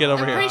 Intern, get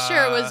over I'm here. pretty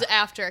sure it was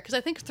after, because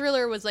I think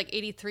Thriller was like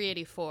 83,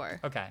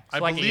 84. Okay, I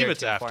so like a believe year or it's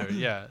two before. after.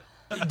 Yeah.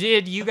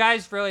 Did you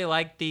guys really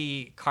like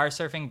the car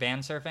surfing, van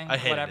surfing, I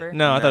hated whatever? it.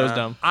 No, I thought it was Nah.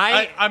 dumb.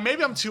 I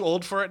maybe I'm too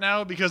old for it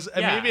now because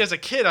Yeah. maybe as a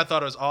kid I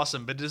thought it was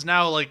awesome, but it is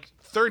now like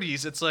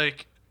 30s. It's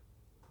like,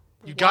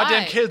 you Why?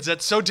 goddamn kids,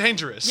 that's so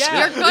dangerous.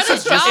 Yeah. You're gonna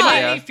It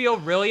die. made me feel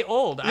really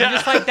old. I'm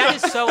just like, that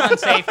is so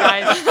unsafe,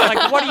 guys.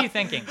 Like, what are you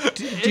thinking?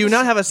 Do you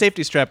not have a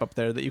safety strap up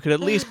there that you could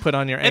at least put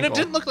on your And ankle? it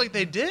didn't look like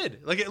they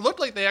did. Like it looked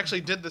like they actually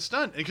did the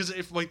stunt because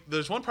if like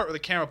there's one part where the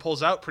camera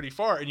pulls out pretty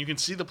far and you can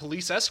see the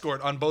police escort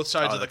on both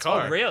sides Oh, of the that's car.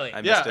 funny. Really? I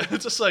Yeah, missed it.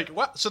 it's just like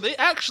wow. So they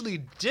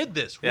actually did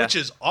this, Yeah. which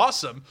is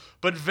awesome,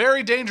 but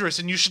very dangerous,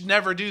 and you should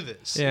never do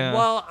this. Yeah.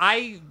 Well,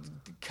 I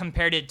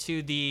compared it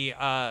to the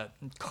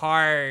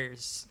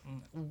cars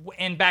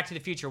in Back to the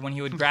Future when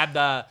he would grab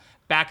the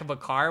back of a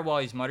car while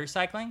he's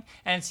motorcycling,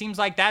 and it seems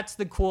like that's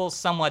the cool,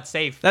 somewhat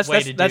safe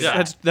way to do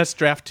that. that's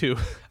draft 2.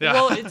 Yeah.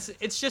 Well,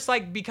 it's just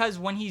like because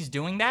when he's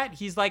doing that,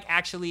 he's like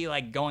actually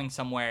like going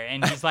somewhere,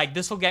 and he's like,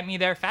 this will get me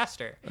there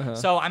faster.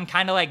 So I'm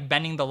kind of like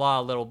bending the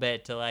law a little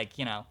bit to like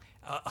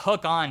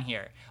hook on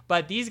here.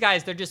 But these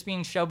guys, they're just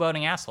being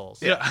showboating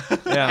assholes. Yeah.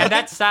 Yeah. And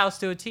that's styles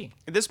to a T.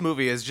 This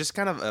movie is just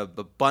kind of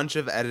a bunch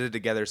of edited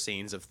together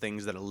scenes of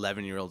things that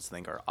 11-year-olds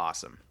think are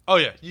awesome. Oh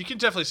yeah, you can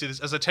definitely see this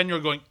as a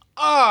 10-year-old going,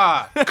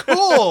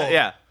 cool.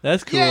 Yeah.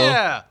 That's cool.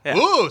 Yeah. Yeah.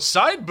 Ooh,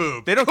 side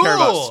boob. They don't cool. care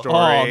about story.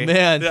 Oh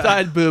man,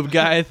 side boob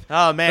guy.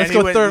 Oh man, Let's he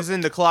go was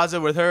in the closet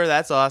with her.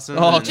 That's awesome.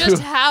 Oh, And-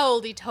 Just how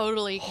old he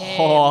totally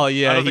came. Oh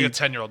yeah. I don't he- think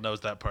a 10-year-old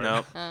knows that part.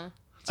 no.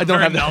 I don't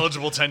Very have that.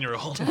 knowledgeable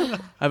 10-year-old. I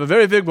have a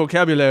very big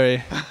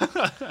vocabulary.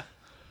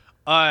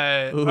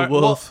 Ooh, well,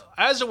 wolf.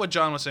 as to what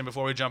John was saying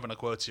before we jump into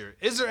quotes here,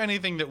 is there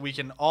anything that we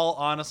can all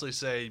honestly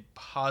say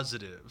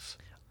positive?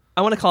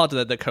 I want to call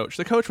it the coach.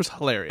 The coach was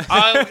hilarious.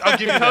 I'll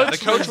give you that. The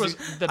coach was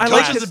the I Coach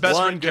like best. is the best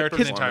one written good character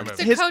in the entire performance.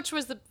 movie. The His- coach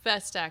was the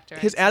best actor.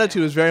 His I'd say.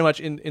 attitude was very much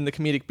in the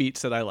comedic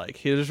beats that I like.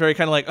 He was very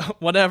kind of like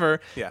whatever.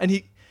 Yeah.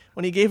 And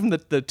when he gave him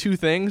the two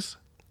things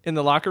in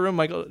the locker room,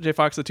 Michael J.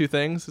 Fox, the two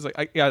things, he's like,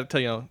 I gotta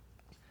tell you,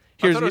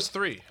 I thought it was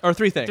 3. or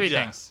three things. Three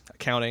Yeah. things.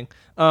 Counting.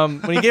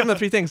 When he gave him the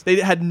three things, they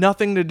had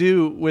nothing to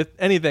do with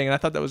anything, and I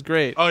thought that was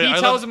great. Oh yeah, He I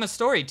tells love, him a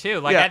story too.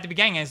 Like Yeah. at the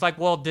beginning, he's like,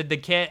 "Well,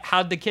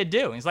 how'd the kid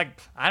do?" And he's like,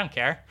 "I don't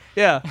care."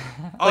 Yeah.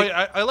 oh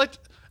yeah, I liked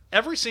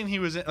every scene he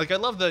was in. Like I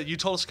love that you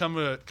told us to come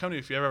to me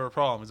if you ever have a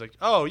problem. He's like,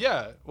 oh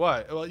yeah,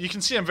 why? Well, you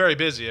can see I'm very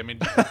busy. I mean,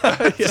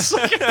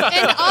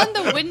 And on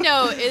the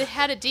window, it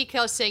had a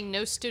decal saying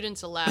 "No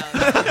students allowed."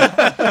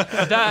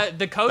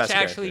 The coach Best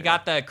actually character,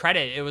 got the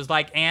credit. It was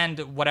like, and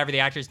whatever the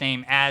actor's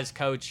name as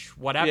coach,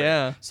 whatever.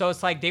 Yeah. So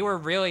it's like they were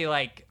really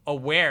like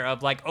aware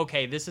of like,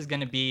 okay, this is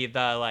gonna be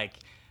the like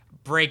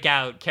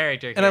breakout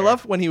character. And I here.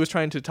 love when he was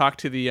trying to talk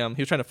to the he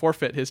was trying to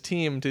forfeit his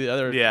team to the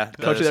other Yeah,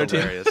 coach of their that is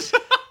team. hilarious.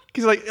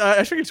 He's like,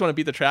 I think I just want to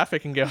beat the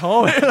traffic and get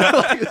home.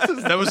 Like, this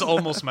is- That was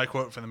almost my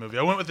quote from the movie.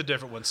 I went with a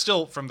different one,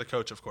 still from the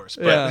coach, of course.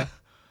 But, yeah.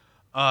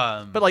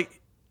 but But like,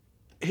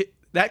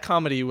 that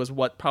comedy was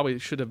what probably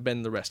should have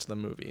been the rest of the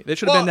movie. It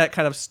should have been that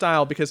kind of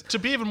style because to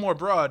be even more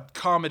broad,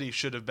 comedy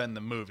should have been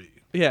the movie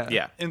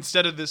Yeah.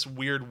 instead of this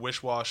weird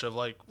wish-wash of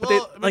like. But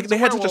Well, I mean, like it's they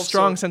had such a werewolf,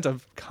 strong so- sense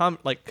of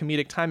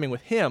comedic timing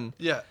with him.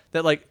 Yeah.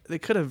 That like they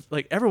could have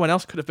like everyone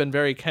else could have been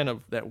very kind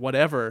of that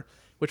whatever,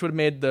 which would have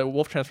made the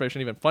wolf transformation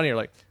even funnier.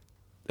 Like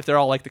if they're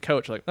all like the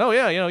coach, like, oh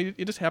yeah,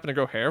 you just happen to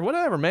grow hair,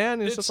 whatever, man.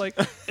 And it's just like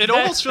It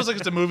almost feels like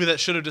it's a movie that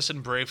should have just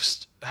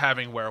embraced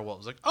having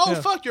werewolves. Like, oh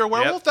Yeah. fuck, you're a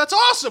werewolf? That's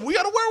awesome. We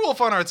got a werewolf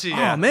on our team.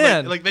 Oh,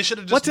 man. like they should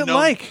have just. What's it known-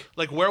 like?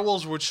 Like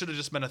werewolves should have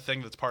just been a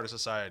thing that's part of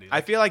society.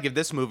 I feel like if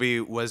this movie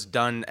was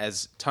done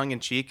as tongue in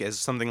cheek as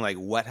something like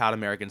Wet Hot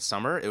American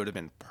Summer, it would have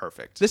been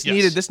perfect. this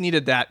Yes.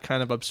 needed that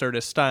kind of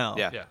absurdist style.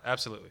 Yeah. yeah,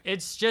 absolutely.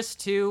 It's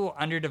just too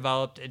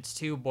underdeveloped. It's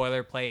too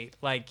boilerplate.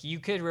 Like you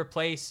could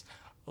replace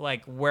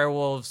like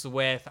werewolves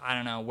with I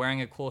don't know,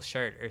 wearing a cool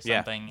shirt or Yeah.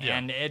 something, Yeah.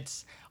 and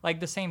it's like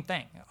the same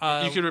thing.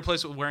 You could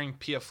replace it with wearing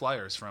Pia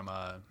Flyers from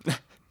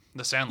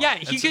The Sandlot. Yeah,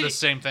 he it's could- the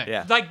same thing.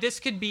 Yeah. like this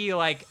could be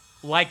like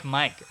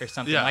Mike or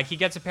something. Yeah. Like he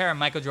gets a pair of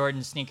Michael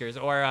Jordan sneakers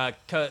or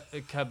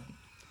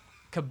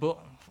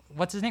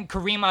what's his name?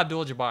 Kareem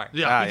Abdul-Jabbar.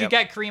 Yeah. You could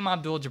get Kareem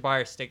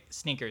Abdul-Jabbar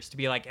sneakers to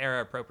be like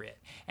era appropriate,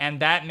 and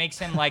that makes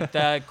him like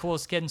the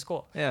coolest kid in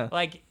school. Yeah.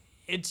 Like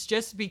it's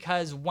just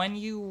because when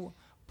you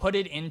put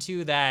it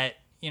into that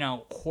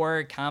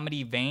horror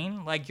comedy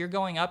vein, like you're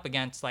going up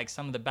against like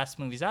some of the best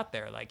movies out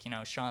there, like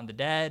Shaun of the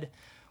Dead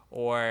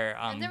or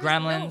And there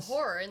Gremlins. was no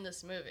horror in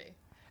this movie.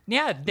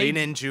 Yeah, Lean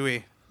in,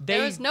 Chewie.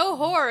 There was no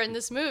horror in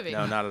this movie.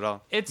 No, not at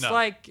all. It's No.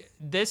 like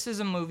this is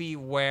a movie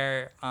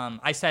where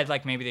I said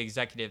like maybe the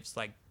executives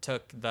like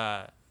took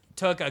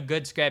a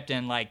good script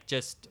and like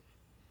just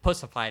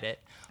pussified it.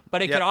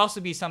 But it Yep. could also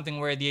be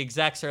something where the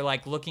execs are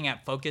like looking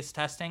at focus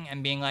testing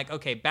and being like,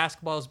 okay,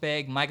 basketball's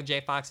big, Michael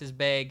J. Fox is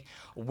big,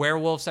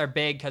 werewolves are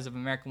big because of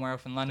American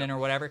Werewolf in London or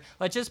whatever.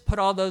 Let's just put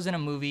all those in a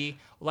movie.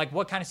 Like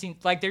what kind of scene?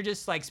 Like they're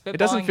just like spitballing. It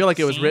doesn't feel like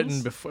it was scenes.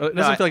 written before. It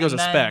doesn't No, feel like it was a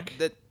and then- spec.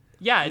 That,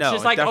 Yeah, it's No,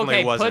 just it like definitely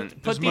okay,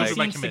 wasn't. put moved by these scenes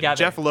committee. together.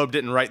 Jeff Loeb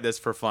didn't write this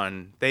for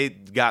fun. They're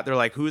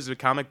like, who's a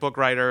comic book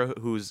writer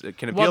who's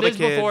can appeal well, to this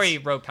kids? is before he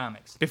wrote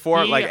comics.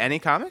 Before, He- like any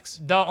comics?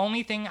 The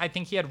only thing I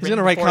think he had He's written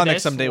gonna write before comics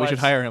this someday. We should was-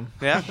 hire him.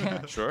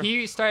 Yeah, sure.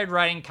 He started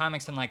writing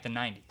comics in like the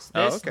 90s.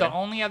 Oh, This, okay. The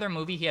only other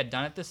movie he had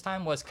done at this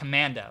time was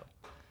Commando,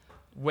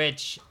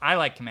 which I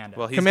like Commando.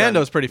 Well, he's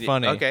Commando's done- pretty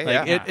funny. Okay,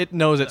 like, yeah. it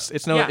knows its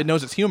Yeah. it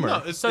knows its humor. No,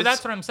 it's, so it's-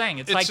 that's what I'm saying.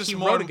 It's it's like just he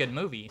more- wrote a good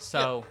movie.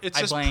 So it's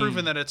I just blame,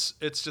 proven that it's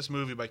just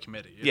movie by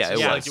committee. It's Yeah, it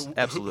just was. like,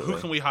 Absolutely. Who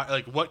can we hire?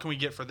 Like, what can we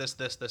get for this,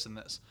 and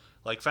this?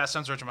 Like, Fast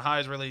Times at Ridgemont High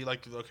is really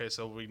like, okay,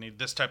 so we need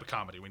this type of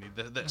comedy. We need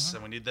this,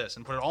 and we need this,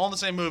 and put it all in the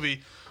same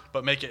movie,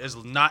 but make it as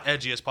not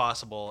edgy as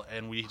possible,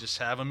 and we just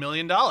have $1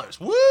 million.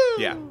 Woo!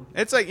 Yeah.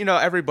 It's like,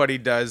 everybody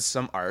does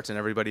some art and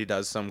everybody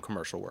does some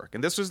commercial work.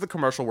 And this was the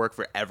commercial work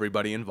for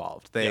everybody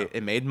involved. Yeah.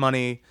 It made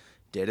money,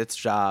 did its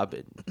job.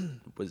 It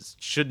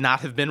should not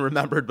have been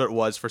remembered, but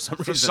was for some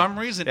reason. For some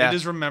reason, Yeah. it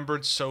is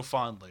remembered so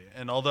fondly.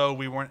 And although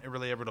we weren't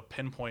really able to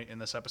pinpoint in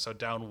this episode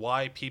down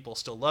why people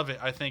still love it,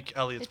 I think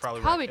Elliot's It's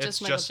probably probably right.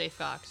 just It's Michael J.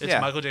 Fox. It's Yeah.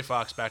 Michael J.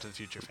 Fox, Back to the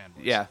Future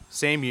fanboys. Yeah,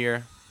 same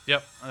year.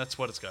 Yep, that's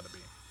what it's got to be.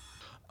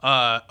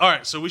 All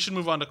right, so we should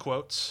move on to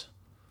quotes.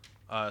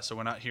 So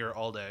we're not here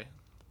all day,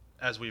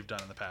 as we've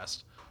done in the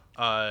past.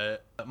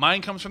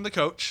 Mine comes from the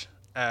coach,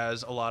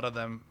 as a lot of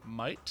them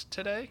might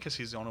today, because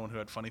he's the only one who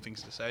had funny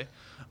things to say.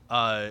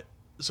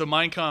 So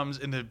mine comes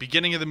in the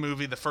beginning of the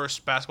movie, the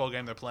first basketball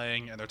game they're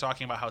playing, and they're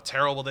talking about how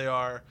terrible they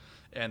are.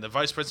 And the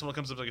vice principal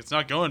comes up like, it's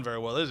not going very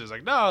well, is it? He's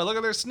like, no, look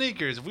at their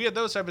sneakers. If we had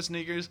those type of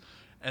sneakers.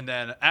 And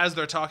then as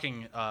they're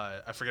talking,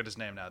 I forget his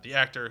name now, the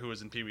actor who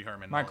was in Pee Wee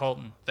Herman. Mark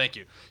Holton. Thank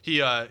you. He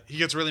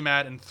gets really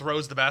mad and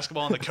throws the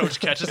basketball, and the coach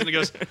catches it and he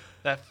goes,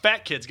 that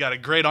fat kid's got a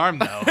great arm,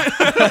 though.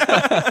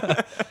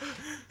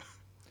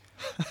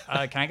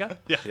 Can I go?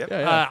 Yeah. Yep.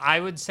 Yeah. I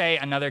would say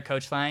another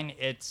coach line.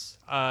 It's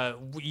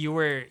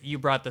you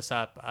brought this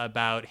up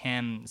about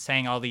him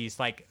saying all these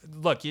like,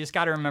 look, you just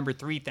got to remember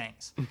 3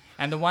 things.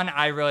 And the one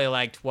I really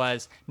liked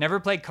was never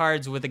play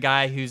cards with a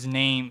guy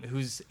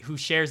who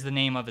shares the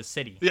name of a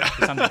city. Yeah.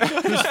 Or something.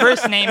 Whose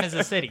first name is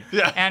a city.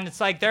 Yeah. And it's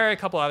like there are a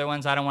couple other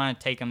ones. I don't want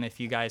to take them if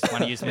you guys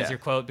want to use them as your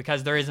quote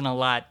because there isn't a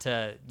lot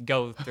to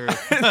go through.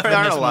 There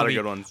aren't a lot of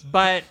good ones.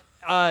 But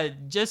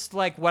just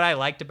like what I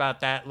liked about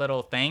that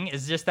little thing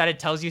is just that it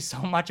tells you so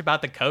much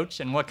about the coach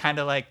and what kind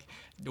of like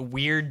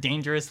weird,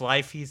 dangerous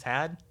life he's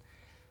had.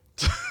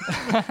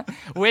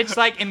 Which,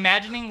 like,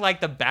 imagining like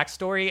the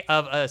backstory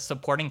of a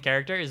supporting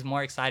character is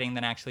more exciting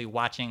than actually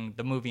watching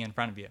the movie in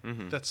front of you.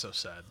 That's so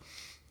sad.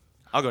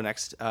 I'll go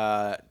next.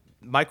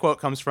 My quote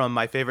comes from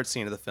my favorite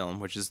scene of the film,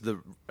 which is the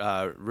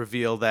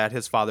reveal that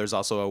his father's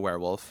also a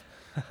werewolf.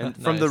 And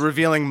from the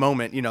revealing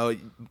moment,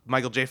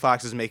 Michael J.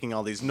 Fox is making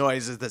all these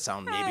noises that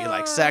sound maybe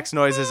like sex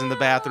noises in the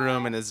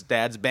bathroom, and his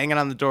dad's banging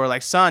on the door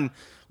like, son,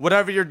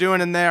 whatever you're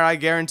doing in there, I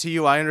guarantee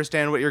you I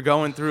understand what you're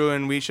going through,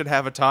 and we should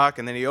have a talk.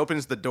 And then he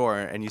opens the door,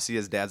 and you see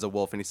his dad's a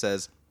wolf, and he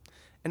says,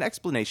 an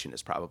explanation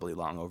is probably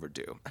long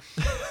overdue.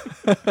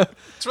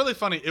 It's really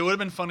funny. It would have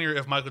been funnier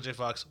if Michael J.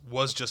 Fox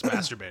was just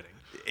masturbating.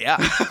 Yeah.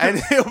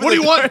 And What do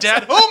you want,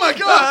 Dad? Oh my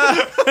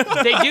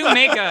God!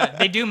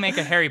 They do make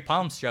a Harry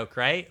Palms joke,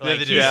 right? Like,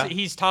 they do. Yeah.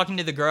 He's talking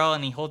to the girl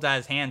and he holds out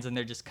his hands and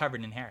they're just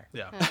covered in hair.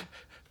 Yeah.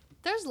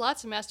 There's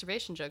lots of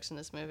masturbation jokes in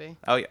this movie.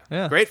 Oh, yeah.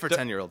 Yeah. Great for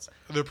 10-year-olds.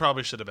 There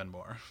probably should have been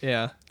more.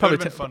 Yeah, probably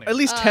been funny. at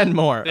least 10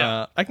 more.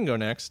 yeah. I can go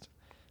next.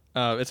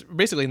 It's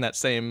basically in that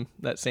same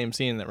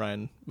scene that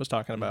Ryan was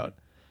talking about,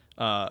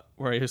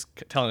 where he was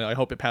telling, "I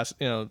hope it passes.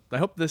 I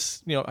hope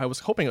this. I was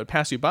hoping it would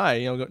pass you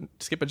by. Go,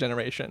 skip a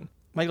generation."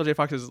 Michael J.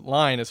 Fox's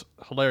line is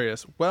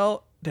hilarious.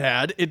 Well,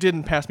 Dad, it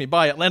didn't pass me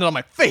by. It landed on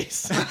my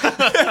face.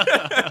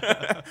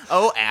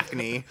 Oh,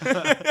 acne.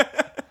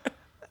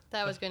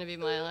 That was going to be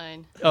my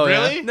line. Oh,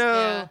 yeah? Really? No.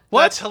 Yeah.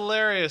 What? That's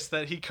hilarious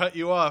that he cut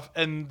you off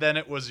and then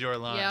it was your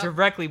line. Yeah.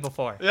 Directly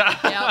before.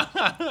 Yep.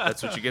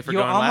 That's what you get for You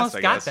going almost last,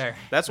 I got guess. there.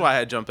 That's why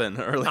I jump in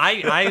early.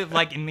 I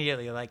like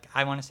immediately, like,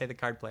 I want to say the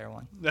card player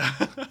one.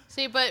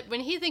 See, but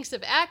when he thinks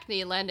of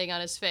acne landing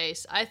on his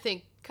face, I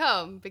think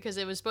cum, because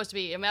it was supposed to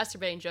be a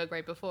masturbating joke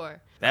right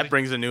before. That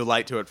brings a new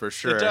light to it for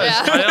sure. It does.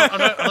 Yeah. I'm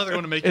not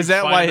going to make Is you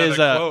that find why another his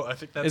quote. I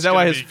think that's is that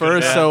why gonna his be good. fur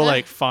is Yeah. so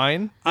like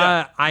fine?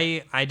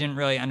 I didn't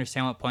really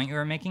understand what point you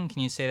were making.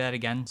 Can you say that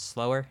again,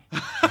 slower?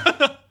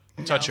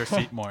 Touch your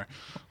feet more.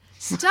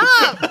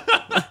 Stop!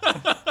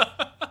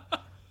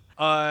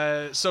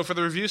 So for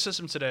the review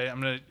system today,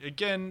 I'm going to,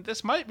 again,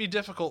 this might be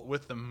difficult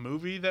with the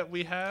movie that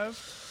we have,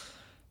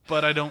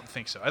 but I don't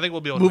think so. I think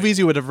we'll be able to Movies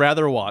you would have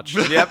rather watched.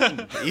 Yep.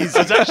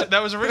 Easy. that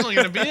was originally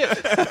going to be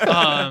it.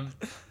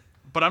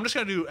 But I'm just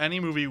going to do any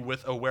movie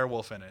with a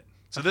werewolf in it.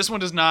 So this one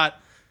does not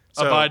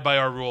abide by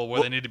our rule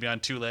where they need to be on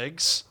two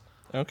legs.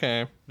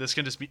 Okay. This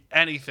can just be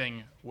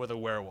anything with a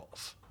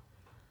werewolf.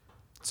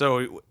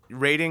 So,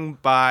 rating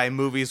by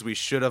movies we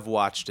should have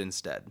watched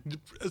instead.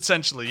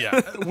 Essentially,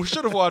 yeah. We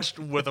should have watched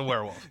with a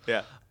werewolf.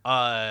 Yeah.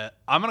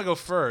 I'm going to go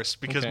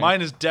first because Okay.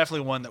 mine is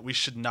definitely one that we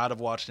should not have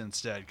watched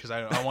instead because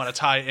I want to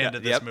tie into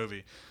this Yep.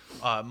 movie.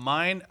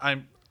 Mine,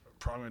 I'm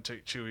probably going to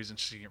take Chewy's and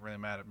she's going to get really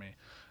mad at me.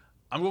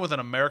 I'm going with An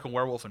American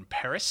Werewolf in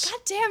Paris.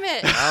 God damn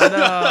it. Oh,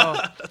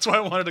 no. That's why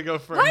I wanted to go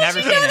first. Why Never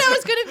did you know seen it. that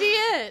was going to be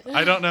it?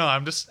 I don't know.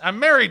 I'm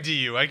married to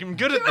you. I'm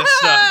good at this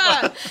stuff.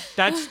 Ah!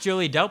 That's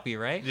Julie Delpy,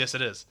 right? Yes,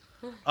 it is.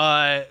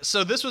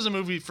 So this was a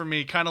movie for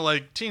me, kind of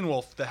like Teen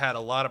Wolf, that had a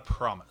lot of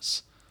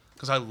promise.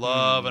 Because I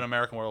love An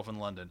American Werewolf in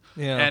London.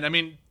 Yeah. And I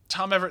mean,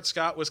 Tom Everett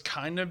Scott was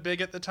kind of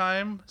big at the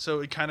time, so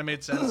it kind of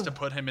made sense to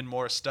put him in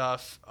more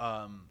stuff.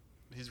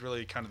 He's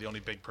really kind of the only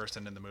big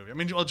person in the movie. I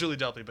mean, well, Julie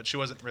Delpy, but she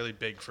wasn't really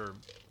big for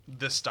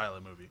this style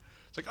of movie.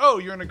 It's like, oh,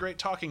 you're in a great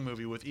talking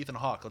movie with Ethan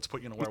Hawke. Let's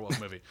put you in a werewolf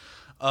movie.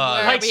 Where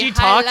Like we she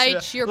talks,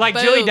 highlight your like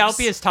Julie boobs.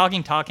 Delpy is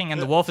talking,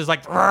 and the wolf is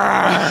like,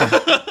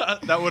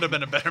 That would have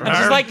been a better movie.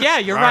 she's like, yeah,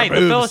 you're right.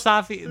 The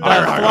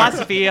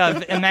philosophy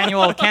of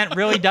Immanuel Kant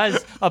really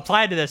does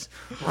apply to this.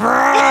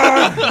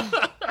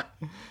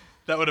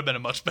 That would have been a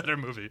much better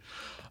movie.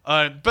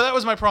 But that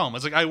was my problem.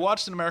 It's like I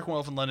watched An American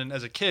Werewolf in London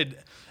as a kid,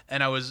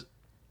 and I was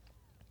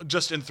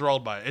just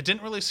enthralled by it. It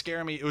didn't really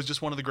scare me. It was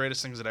just one of the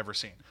greatest things I'd ever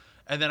seen.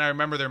 And then I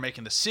remember they're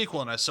making the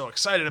sequel, and I was so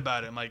excited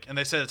about it. I'm like, and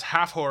they said it's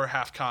half horror,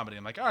 half comedy.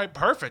 I'm like, all right,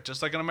 perfect.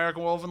 Just like An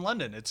American Werewolf in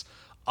London. It's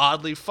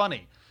oddly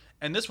funny.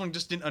 And this one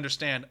just didn't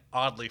understand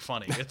oddly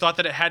funny. It thought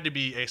that it had to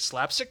be a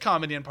slapstick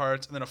comedy in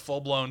parts and then a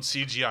full-blown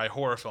CGI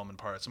horror film in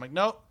parts. I'm like,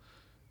 no,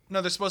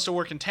 they're supposed to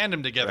work in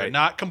tandem together, Right.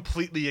 not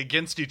completely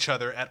against each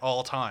other at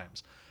all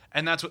times.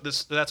 And that's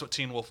what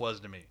Teen Wolf was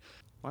to me.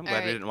 Well, I'm glad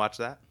All we right. didn't watch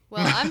that.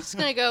 Well, I'm just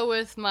going to go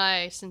with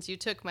since you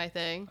took my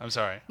thing, I'm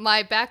sorry.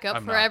 my backup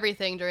I'm for not.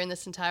 everything during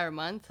this entire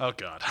month. Oh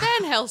God.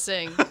 Van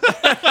Helsing.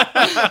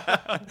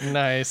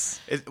 Nice.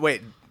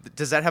 Wait,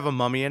 does that have a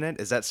mummy in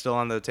it? Is that still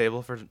on the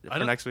table for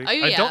don't- next week? Oh,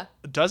 yeah. I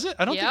don't. Does it?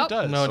 I don't think Yep. it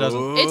does. No, it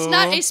doesn't. It's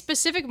not a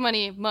specific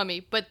mummy,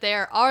 but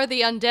there are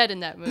the undead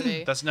in that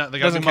movie. That's not. They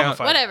gotta Doesn't be count.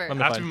 mummified.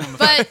 Whatever. Have to be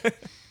mummified. But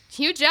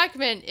Hugh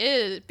Jackman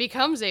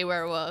becomes a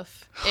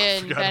werewolf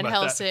in Forgot Van about that.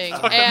 Helsing,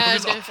 Fuck, that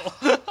and movie's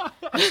awful.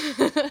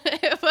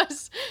 it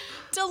was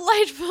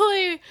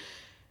delightfully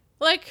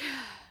like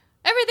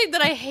everything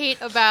that I hate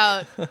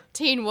about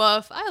Teen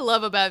Wolf. I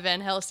love about Van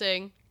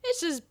Helsing.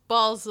 It's just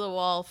balls to the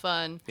wall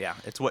fun. Yeah,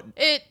 it's what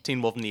It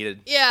Teen Wolf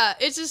needed. Yeah,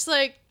 it's just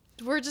like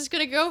we're just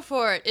gonna go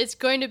for it. It's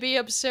going to be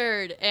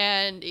absurd,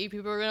 and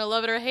people are gonna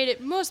love it or hate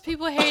it. Most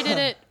people hated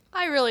it.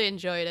 I really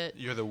enjoyed it.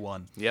 You're the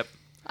one. Yep.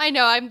 I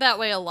know I'm that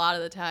way a lot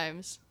of the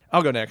times.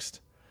 I'll go next.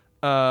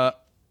 I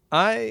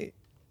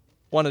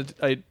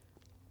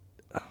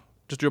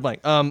just drew a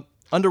blank.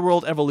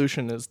 Underworld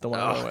Evolution is the one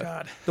I went with.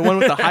 God. The one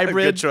with the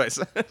hybrid. Good choice.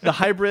 The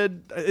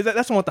hybrid.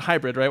 That's the one with the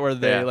hybrid, right? Where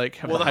they Yeah. like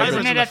have Well, the the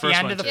hybrid. hybrid's Isn't in it at the first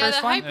end one, of the too. Yeah, first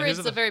the one? hybrid's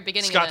Isn't the it very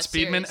beginning Scott of that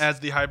Speedman series. as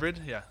the hybrid.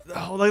 Yeah.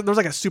 Oh, like, there was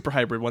like a super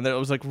hybrid one that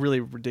was like really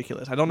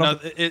ridiculous. I don't know.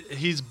 No,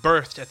 he's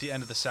birthed at the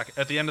end of the second.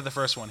 At the end of the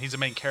first one, he's a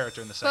main character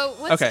in the second. But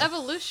what's Okay.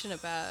 evolution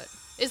about?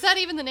 Is that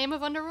even the name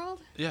of Underworld?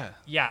 Yeah.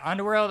 Yeah,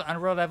 Underworld,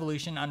 Underworld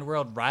Evolution,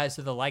 Underworld Rise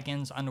of the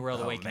Lycans, Underworld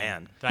Awakening.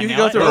 man. Did I You can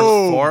nail go it? through There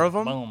were 4 of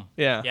them? Boom.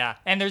 Yeah. Yeah,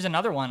 and there's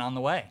another one on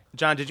the way.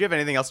 John, did you have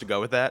anything else to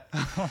go with that?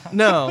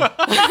 No.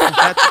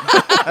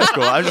 That's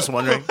cool. I was just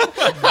wondering.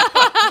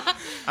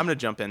 I'm going to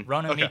jump in.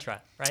 Ronan Okay.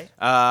 Mitra,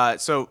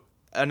 right? So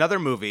another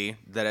movie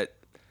that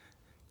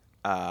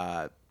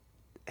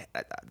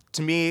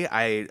to me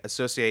I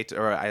associate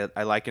or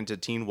I liken to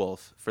Teen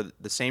Wolf for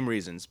the same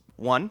reasons.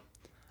 One,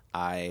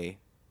 I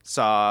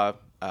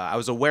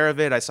was aware of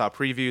it. I saw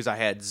previews. I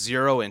had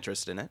zero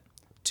interest in it.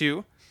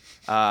 Two,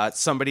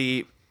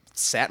 somebody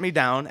sat me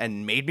down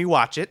and made me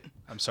watch it.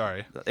 I'm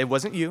sorry. It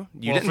wasn't you.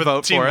 You Well, didn't for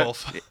vote Teen for it.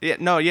 Wolf. Yeah,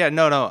 no.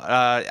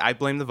 I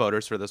blame the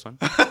voters for this one.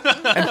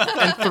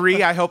 and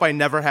 3, I hope I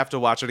never have to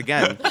watch it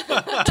again.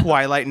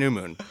 Twilight New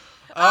Moon.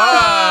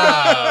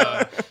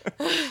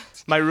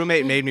 My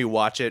roommate made me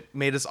watch it,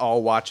 made us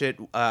all watch it,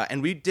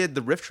 and we did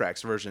the Riff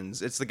Tracks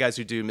versions. It's the guys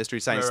who do Mystery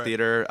Science Right.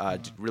 Theater,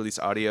 release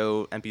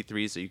audio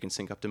MP3s so you can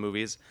sync up to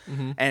movies.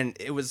 And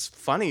it was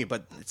funny,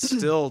 but it's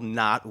still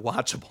not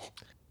watchable.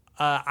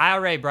 I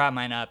already brought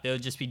mine up. It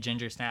would just be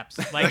Ginger Snaps.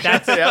 Like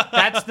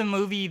that's the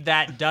movie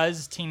that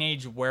does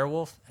teenage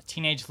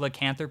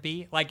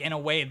lycanthropy, like in a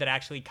way that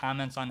actually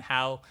comments on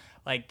how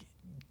like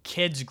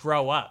kids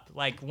grow up.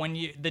 Like when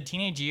the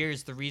teenage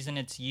years, the reason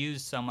it's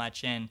used so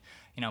much in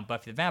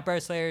Buffy the Vampire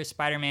Slayer,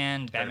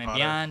 Spider-Man, Batman Potter.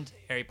 Beyond,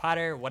 Harry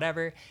Potter,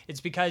 whatever.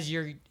 It's because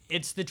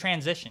it's the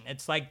transition.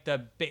 It's like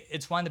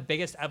it's one of the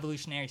biggest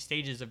evolutionary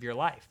stages of your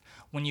life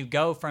when you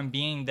go from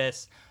being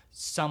this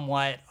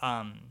somewhat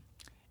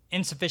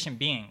insufficient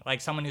being,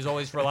 like someone who's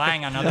always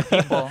relying on other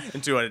people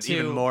Into an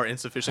even more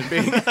insufficient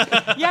being.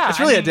 Yeah, It's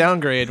really a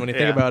downgrade when you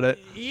think Yeah. about it.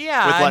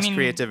 Yeah, With I less mean,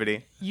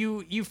 creativity.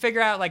 You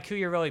figure out like who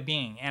you're really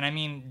being, and I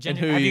mean, who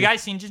have you you-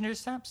 guys seen Ginger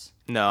Snaps?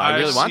 No, I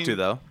really I've want seen- to,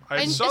 though.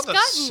 I And saw it's the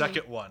gotten-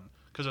 second one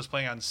because it was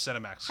playing on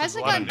Cinemax.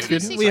 Hasn't A it lot of gotten new- two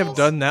Couldn't we have sequels?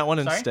 done that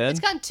one Sorry? instead? It's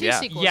gotten 2 Yeah.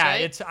 sequels, Yeah,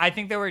 right? I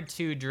think there were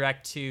 2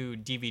 direct to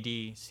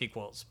DVD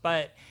sequels,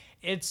 but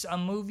it's a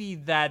movie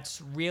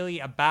that's really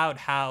about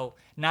how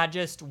not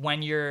just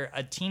when you're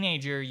a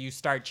teenager you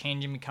start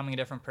changing, becoming a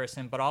different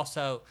person, but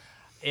also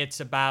it's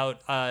about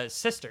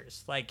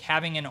sisters, like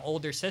having an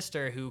older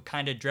sister who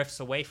kind of drifts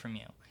away from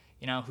you,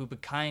 who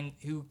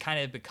kind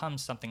of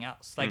becomes something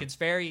else. Like it's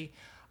very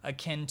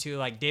akin to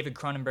like David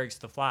Cronenberg's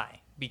The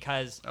Fly,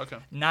 because Okay.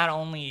 not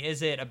only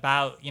is it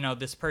about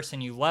this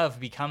person you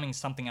love becoming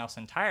something else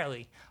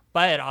entirely,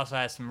 but it also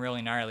has some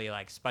really gnarly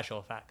like special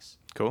effects.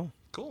 Cool.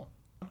 Cool.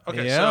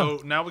 Okay, Yeah.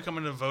 so now we come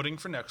into voting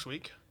for next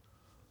week.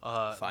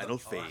 Final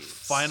phase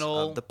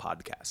final- of the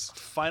podcast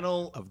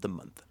Final of the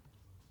month.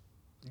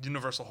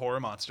 Universal horror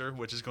monster,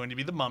 which is going to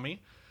be The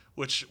Mummy,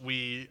 which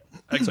we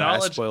I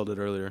acknowledge. spoiled it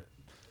earlier.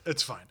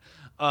 It's fine.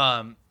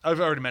 I've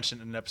already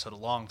mentioned it in an episode a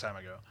long time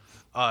ago.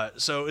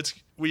 So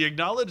we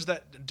acknowledge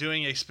that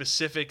doing a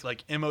specific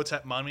like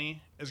Imhotep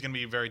mummy is going to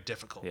be very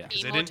difficult Yeah.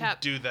 because they didn't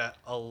Imhotep. do that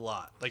a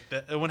lot. Like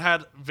that one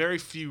had very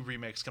few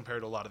remakes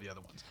compared to a lot of the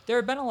other ones. There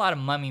have been a lot of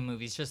mummy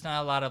movies, just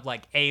not a lot of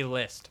like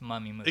A-list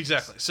mummy movies.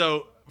 Exactly.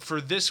 So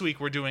for this week,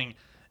 we're doing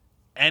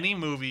any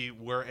movie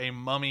where a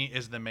mummy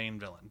is the main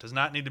villain. Does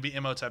not need to be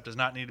Imhotep. Does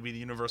not need to be the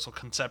universal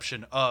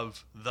conception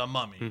of the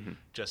mummy.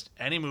 Just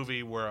any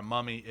movie where a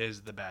mummy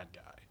is the bad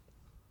guy,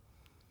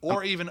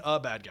 or even a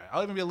bad guy.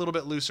 I'll even be a little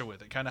bit looser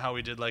with it, kind of how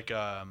we did like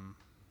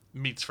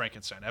Meets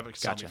Frankenstein, Epic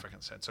Cell Gotcha. Meets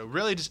Frankenstein. So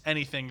really, just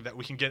anything that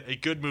we can get a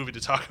good movie to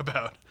talk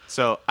about.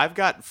 So I've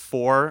got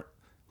 4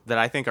 that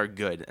I think are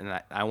good,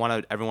 and I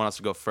want everyone else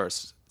to go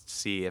first,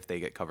 see if they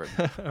get covered.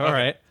 All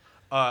right.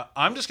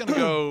 I'm just gonna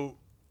go.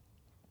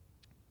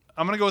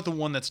 I'm gonna go with the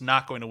one that's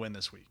not going to win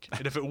this week.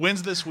 And if it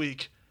wins this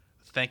week,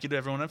 thank you to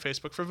everyone on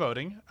Facebook for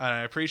voting. And I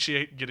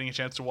appreciate getting a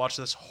chance to watch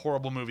this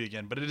horrible movie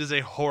again. But it is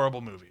a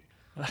horrible movie.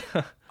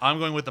 I'm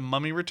going with The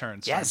Mummy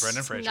Returns Yes. from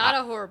Brendan Fraser. Not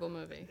a horrible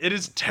movie. It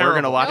is terrible.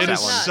 gonna watch It that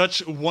is one.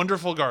 such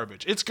wonderful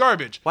garbage. It's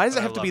garbage. Why does but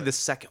it I have to love be it. the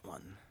second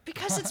one?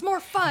 Because it's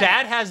more fun.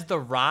 That has The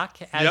Rock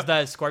as Yep.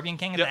 the Scorpion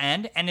King at Yep. the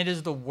end, and it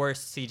is the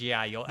worst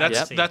CGI you'll That's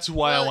ever see. that's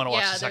why I want to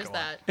watch yeah, the second there's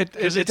one. that. It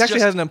 'Cause it it's actually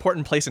just- has an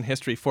important place in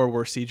history for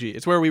worse CG.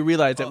 It's where we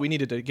realized that we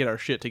needed to get our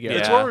shit together.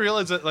 It's Yeah. where we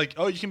realize that like,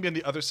 oh, you can be on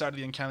the other side of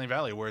the Uncanny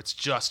Valley where it's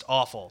just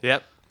awful.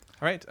 Yep.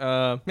 All right.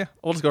 Yeah,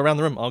 we'll just go around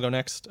the room. I'll go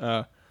next.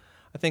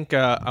 I think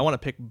I want to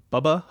pick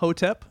Bubba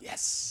Hotep.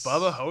 Yes.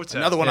 Bubba Hotep.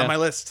 Another one Yeah. on my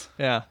list.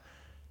 Yeah,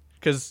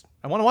 because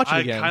I want to watch it I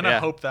again. kind of Yeah.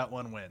 hope that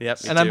one wins.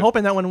 Yep. me And I'm too.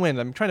 hoping that one wins.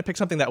 I'm trying to pick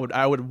something that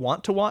I would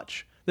want to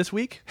watch this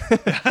week.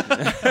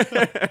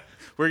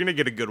 We're gonna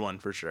get a good one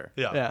for sure.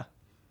 Yeah. Yeah.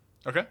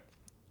 Okay.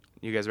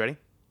 You guys ready?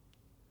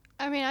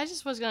 I mean, I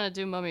just was gonna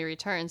do Mummy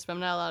Returns, but I'm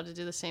not allowed to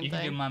do the same You can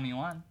do thing. Mummy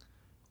 1.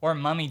 Or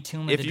Mummy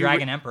Tomb of If the you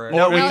Dragon re- Emperor. Or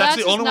No, if that's that's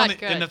the just only not one,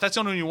 good. and if that's the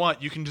only one you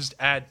want, you can just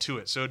add to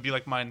it. So it'd be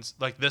like mine's,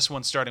 like this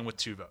one starting with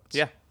 2 votes.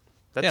 Yeah.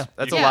 That's Yeah.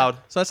 that's Yeah. allowed.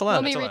 So that's allowed.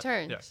 Mummy allowed.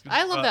 Returns. Yeah.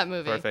 I love that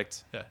movie.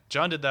 Perfect. Yeah.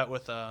 John did that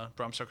with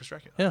Bram Stoker's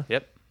Dracula. Yeah.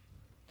 Yep.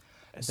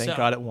 And thank So-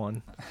 God it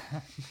won.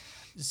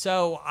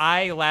 So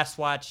I last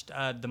watched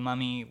The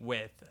Mummy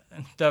with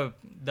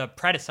the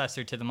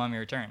predecessor to The Mummy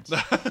Returns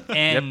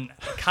in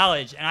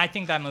college, and I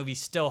think that movie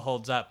still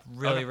holds up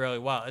really, really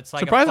well. It's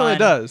like Surprisingly, a it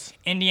fun does.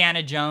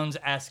 Indiana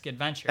Jones-esque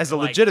adventure. As a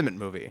Like, legitimate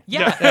movie.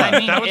 Yeah, I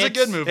mean, That was a it's-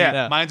 good movie.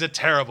 Yeah. Mine's a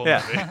terrible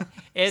movie.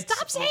 It's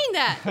Stop saying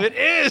that. It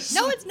is.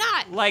 No, it's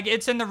not. like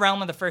it's in the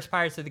realm of the first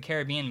Pirates of the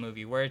Caribbean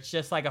movie, where it's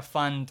just like a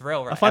fun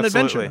thrill ride. A fun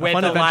Absolutely. adventure. with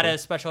fun a adventure. lot of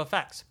special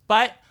effects.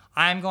 But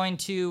I'm going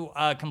to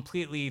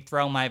completely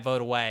throw my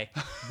vote away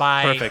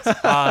by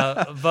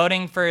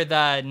voting for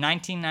the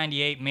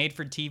 1998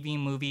 made-for-TV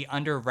movie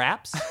Under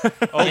Wraps. It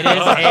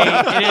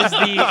is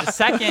the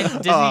second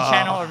Disney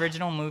Channel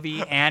original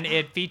movie, and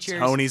it features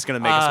Tony's going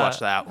to make us watch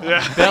that one.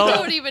 I Bill.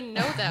 don't even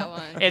know that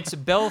one. It's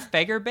Bill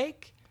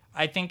Fagerbakke,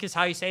 I think is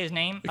how you say his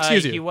name.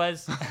 Excuse you. He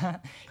was,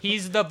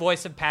 he's the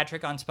voice of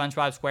Patrick on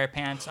SpongeBob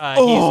SquarePants.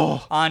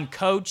 He's on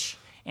Coach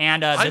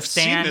and The I've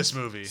Stand. seen this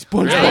movie.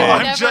 SpongeBob.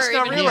 I'm Never just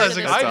now even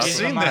realizing heard of I've this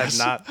seen movie.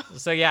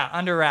 this. So yeah,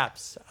 Under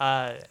Wraps.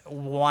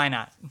 Why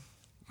not?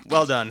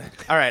 Well done.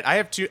 All right, I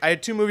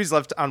had two movies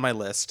left on my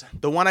list.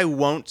 The one I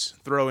won't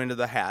throw into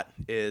the hat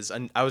is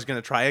I was going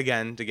to try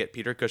again to get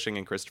Peter Cushing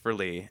and Christopher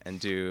Lee and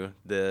do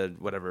the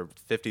whatever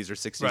 50s or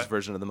 60s Right.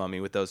 version of The Mummy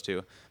with those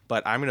two.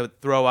 But I'm going to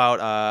throw out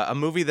a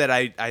movie that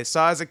I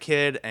saw as a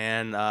kid,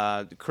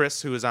 and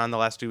Chris, who was on the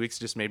last 2 weeks,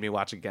 just made me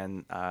watch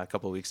again a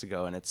couple of weeks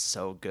ago, and it's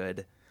so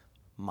good.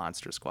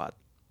 Monster Squad.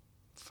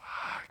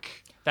 Fuck.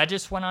 That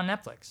just went on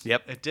Netflix.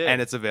 Yep, It did.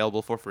 and it's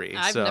available for free.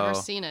 I've so- never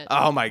seen it.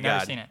 Oh my Never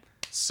god, seen it.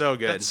 so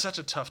good. That's such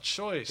a tough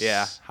choice.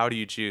 Yeah, how do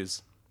you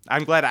choose?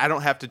 I'm glad I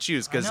don't have to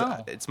choose because I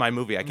know. it's my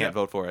movie. I can't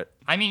vote for it.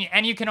 I mean,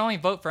 and you can only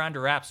vote for Under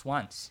Wraps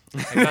once.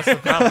 Like, that's the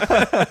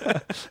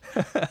problem.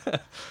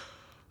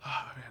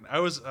 Man, I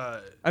was.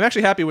 I'm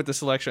actually happy with the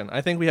selection.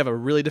 I think we have a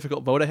really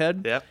difficult vote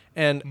ahead. Yep.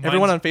 And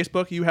everyone on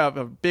Facebook, you have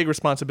a big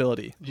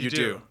responsibility. You You do.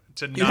 do.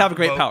 To You not have a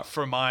great vote power.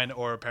 for mine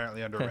or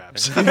apparently Under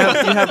Wraps. You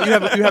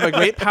have a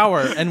great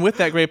power, and with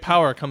that great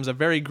power comes a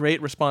very great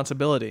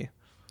responsibility.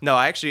 No,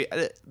 I actually,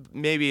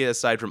 maybe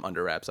aside from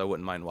Under Wraps, I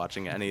wouldn't mind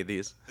watching any of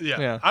these.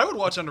 Yeah. I would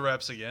watch Under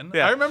Wraps again.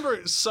 Yeah. I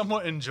remember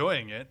somewhat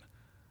enjoying it.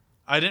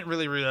 I didn't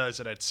really realize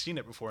that I'd seen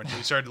it before until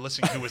we started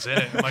listing who was in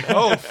it. I'm like,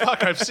 oh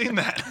fuck, I've seen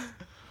that.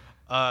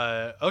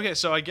 Okay,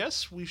 so I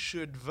guess we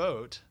should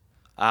vote.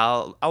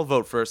 I'll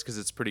vote first because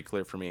it's pretty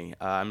clear for me.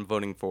 I'm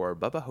voting for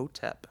Bubba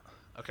Hotep.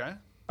 Okay,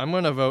 I'm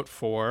going to vote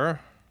for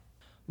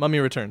Mummy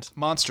Returns.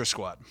 Monster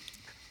Squad.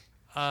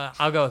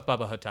 I'll go with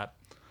Bubba Hotep.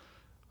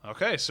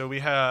 Okay, so we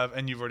have,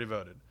 and you've already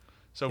voted.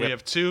 So we Yep.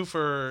 have two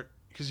for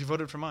because you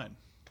voted for mine.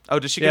 Oh,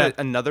 does she Yeah. get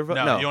another vote?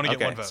 No, you only get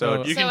okay. one vote.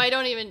 So You So can- I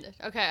don't even.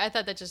 Okay, I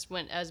thought that just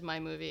went as my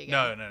movie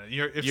again. No.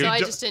 If So I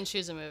do- just didn't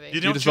choose a movie. you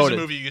don't just choose voted.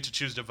 a movie, you get to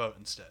choose to vote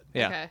instead.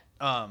 Yeah.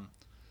 Okay.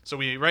 So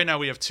right now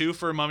we have two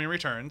for Mummy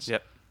Returns.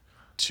 Yep.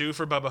 Two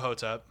for Bubba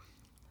Hotep.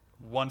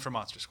 One for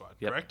Monster Squad.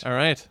 Yep. Correct. All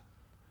right.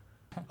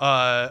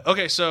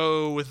 Okay,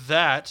 so with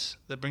that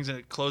brings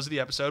it close to the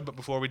episode. But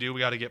before we do, we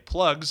got to get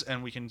plugs,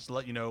 and we can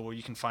let you know where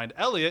you can find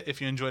Elliot if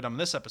you enjoyed on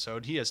this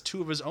episode. He has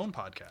two of his own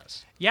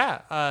podcasts.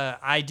 Yeah,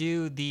 I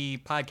do the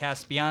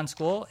podcast Beyond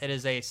School. It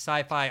is a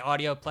sci-fi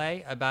audio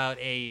play about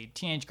a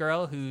teenage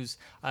girl who's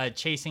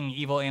chasing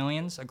evil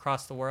aliens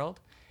across the world.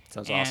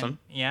 Sounds And- awesome.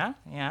 Yeah.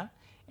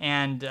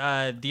 And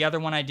the other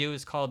one I do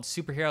is called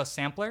Superhero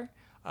Sampler,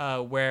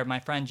 where my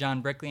friend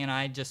John Brickley and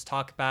I just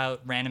talk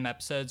about random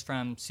episodes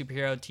from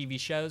superhero TV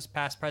shows,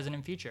 past, present,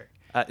 and future.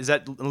 Is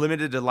that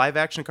limited to live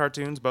action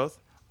cartoons, both?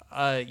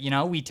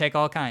 We take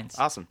all kinds.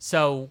 Awesome.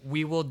 So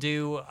we will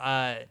do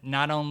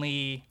not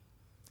only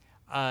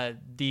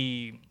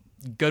the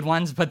good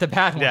ones, but the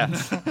bad Yeah.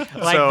 ones.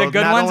 like So the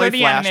good not ones only are the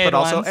Flash, animated but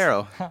also ones.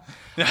 Arrow.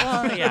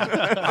 Well,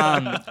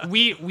 yeah.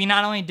 We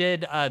not only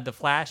did the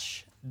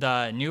Flash,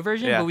 the new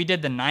version, Yeah. but we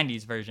did the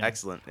 '90s version.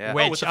 Excellent, yeah.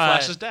 Which, Oh, with the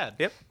Flash's dad.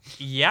 Yep.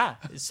 Yeah.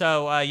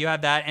 So you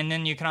have that, and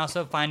then you can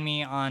also find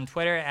me on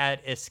Twitter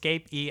at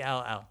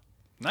EscapeELL.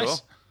 Nice. Cool.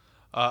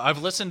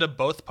 I've listened to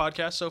both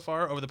podcasts so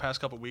far over the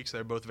past couple weeks.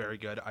 They're both very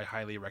good. I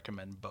highly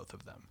recommend both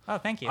of them. Oh,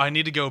 thank you. I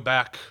need to go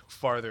back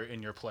farther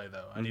in your play,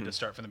 though. I need to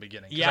start from the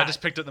beginning. 'Cause Yeah. I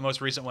just picked up the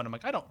most recent one. I'm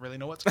like, I don't really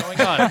know what's going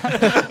on.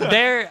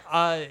 there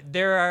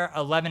are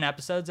 11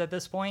 episodes at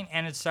this point,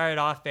 and it started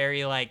off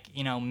very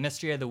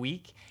mystery of the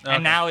week, Okay.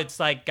 and now it's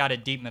got a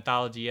deep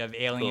mythology of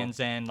aliens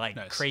and Nice.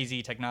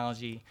 crazy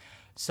technology.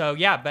 So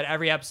yeah, but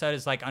every episode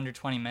is under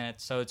 20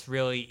 minutes, so it's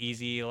really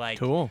easy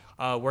Cool.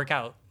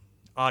 Workout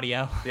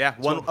audio. Yeah.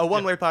 a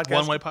one-way podcast.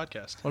 One-way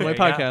podcast. One-way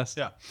There you go. podcast.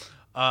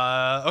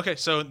 Yeah. Okay,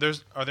 so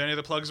are there any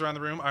other plugs around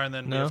the room? And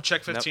then we No. have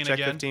Check Nope, 15 check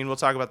again. 15. We'll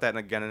talk about that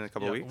again in a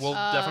couple Yeah, weeks. we'll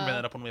definitely bring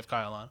that up when we have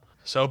Kyle on.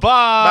 So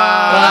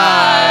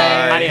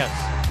Bye. Adios.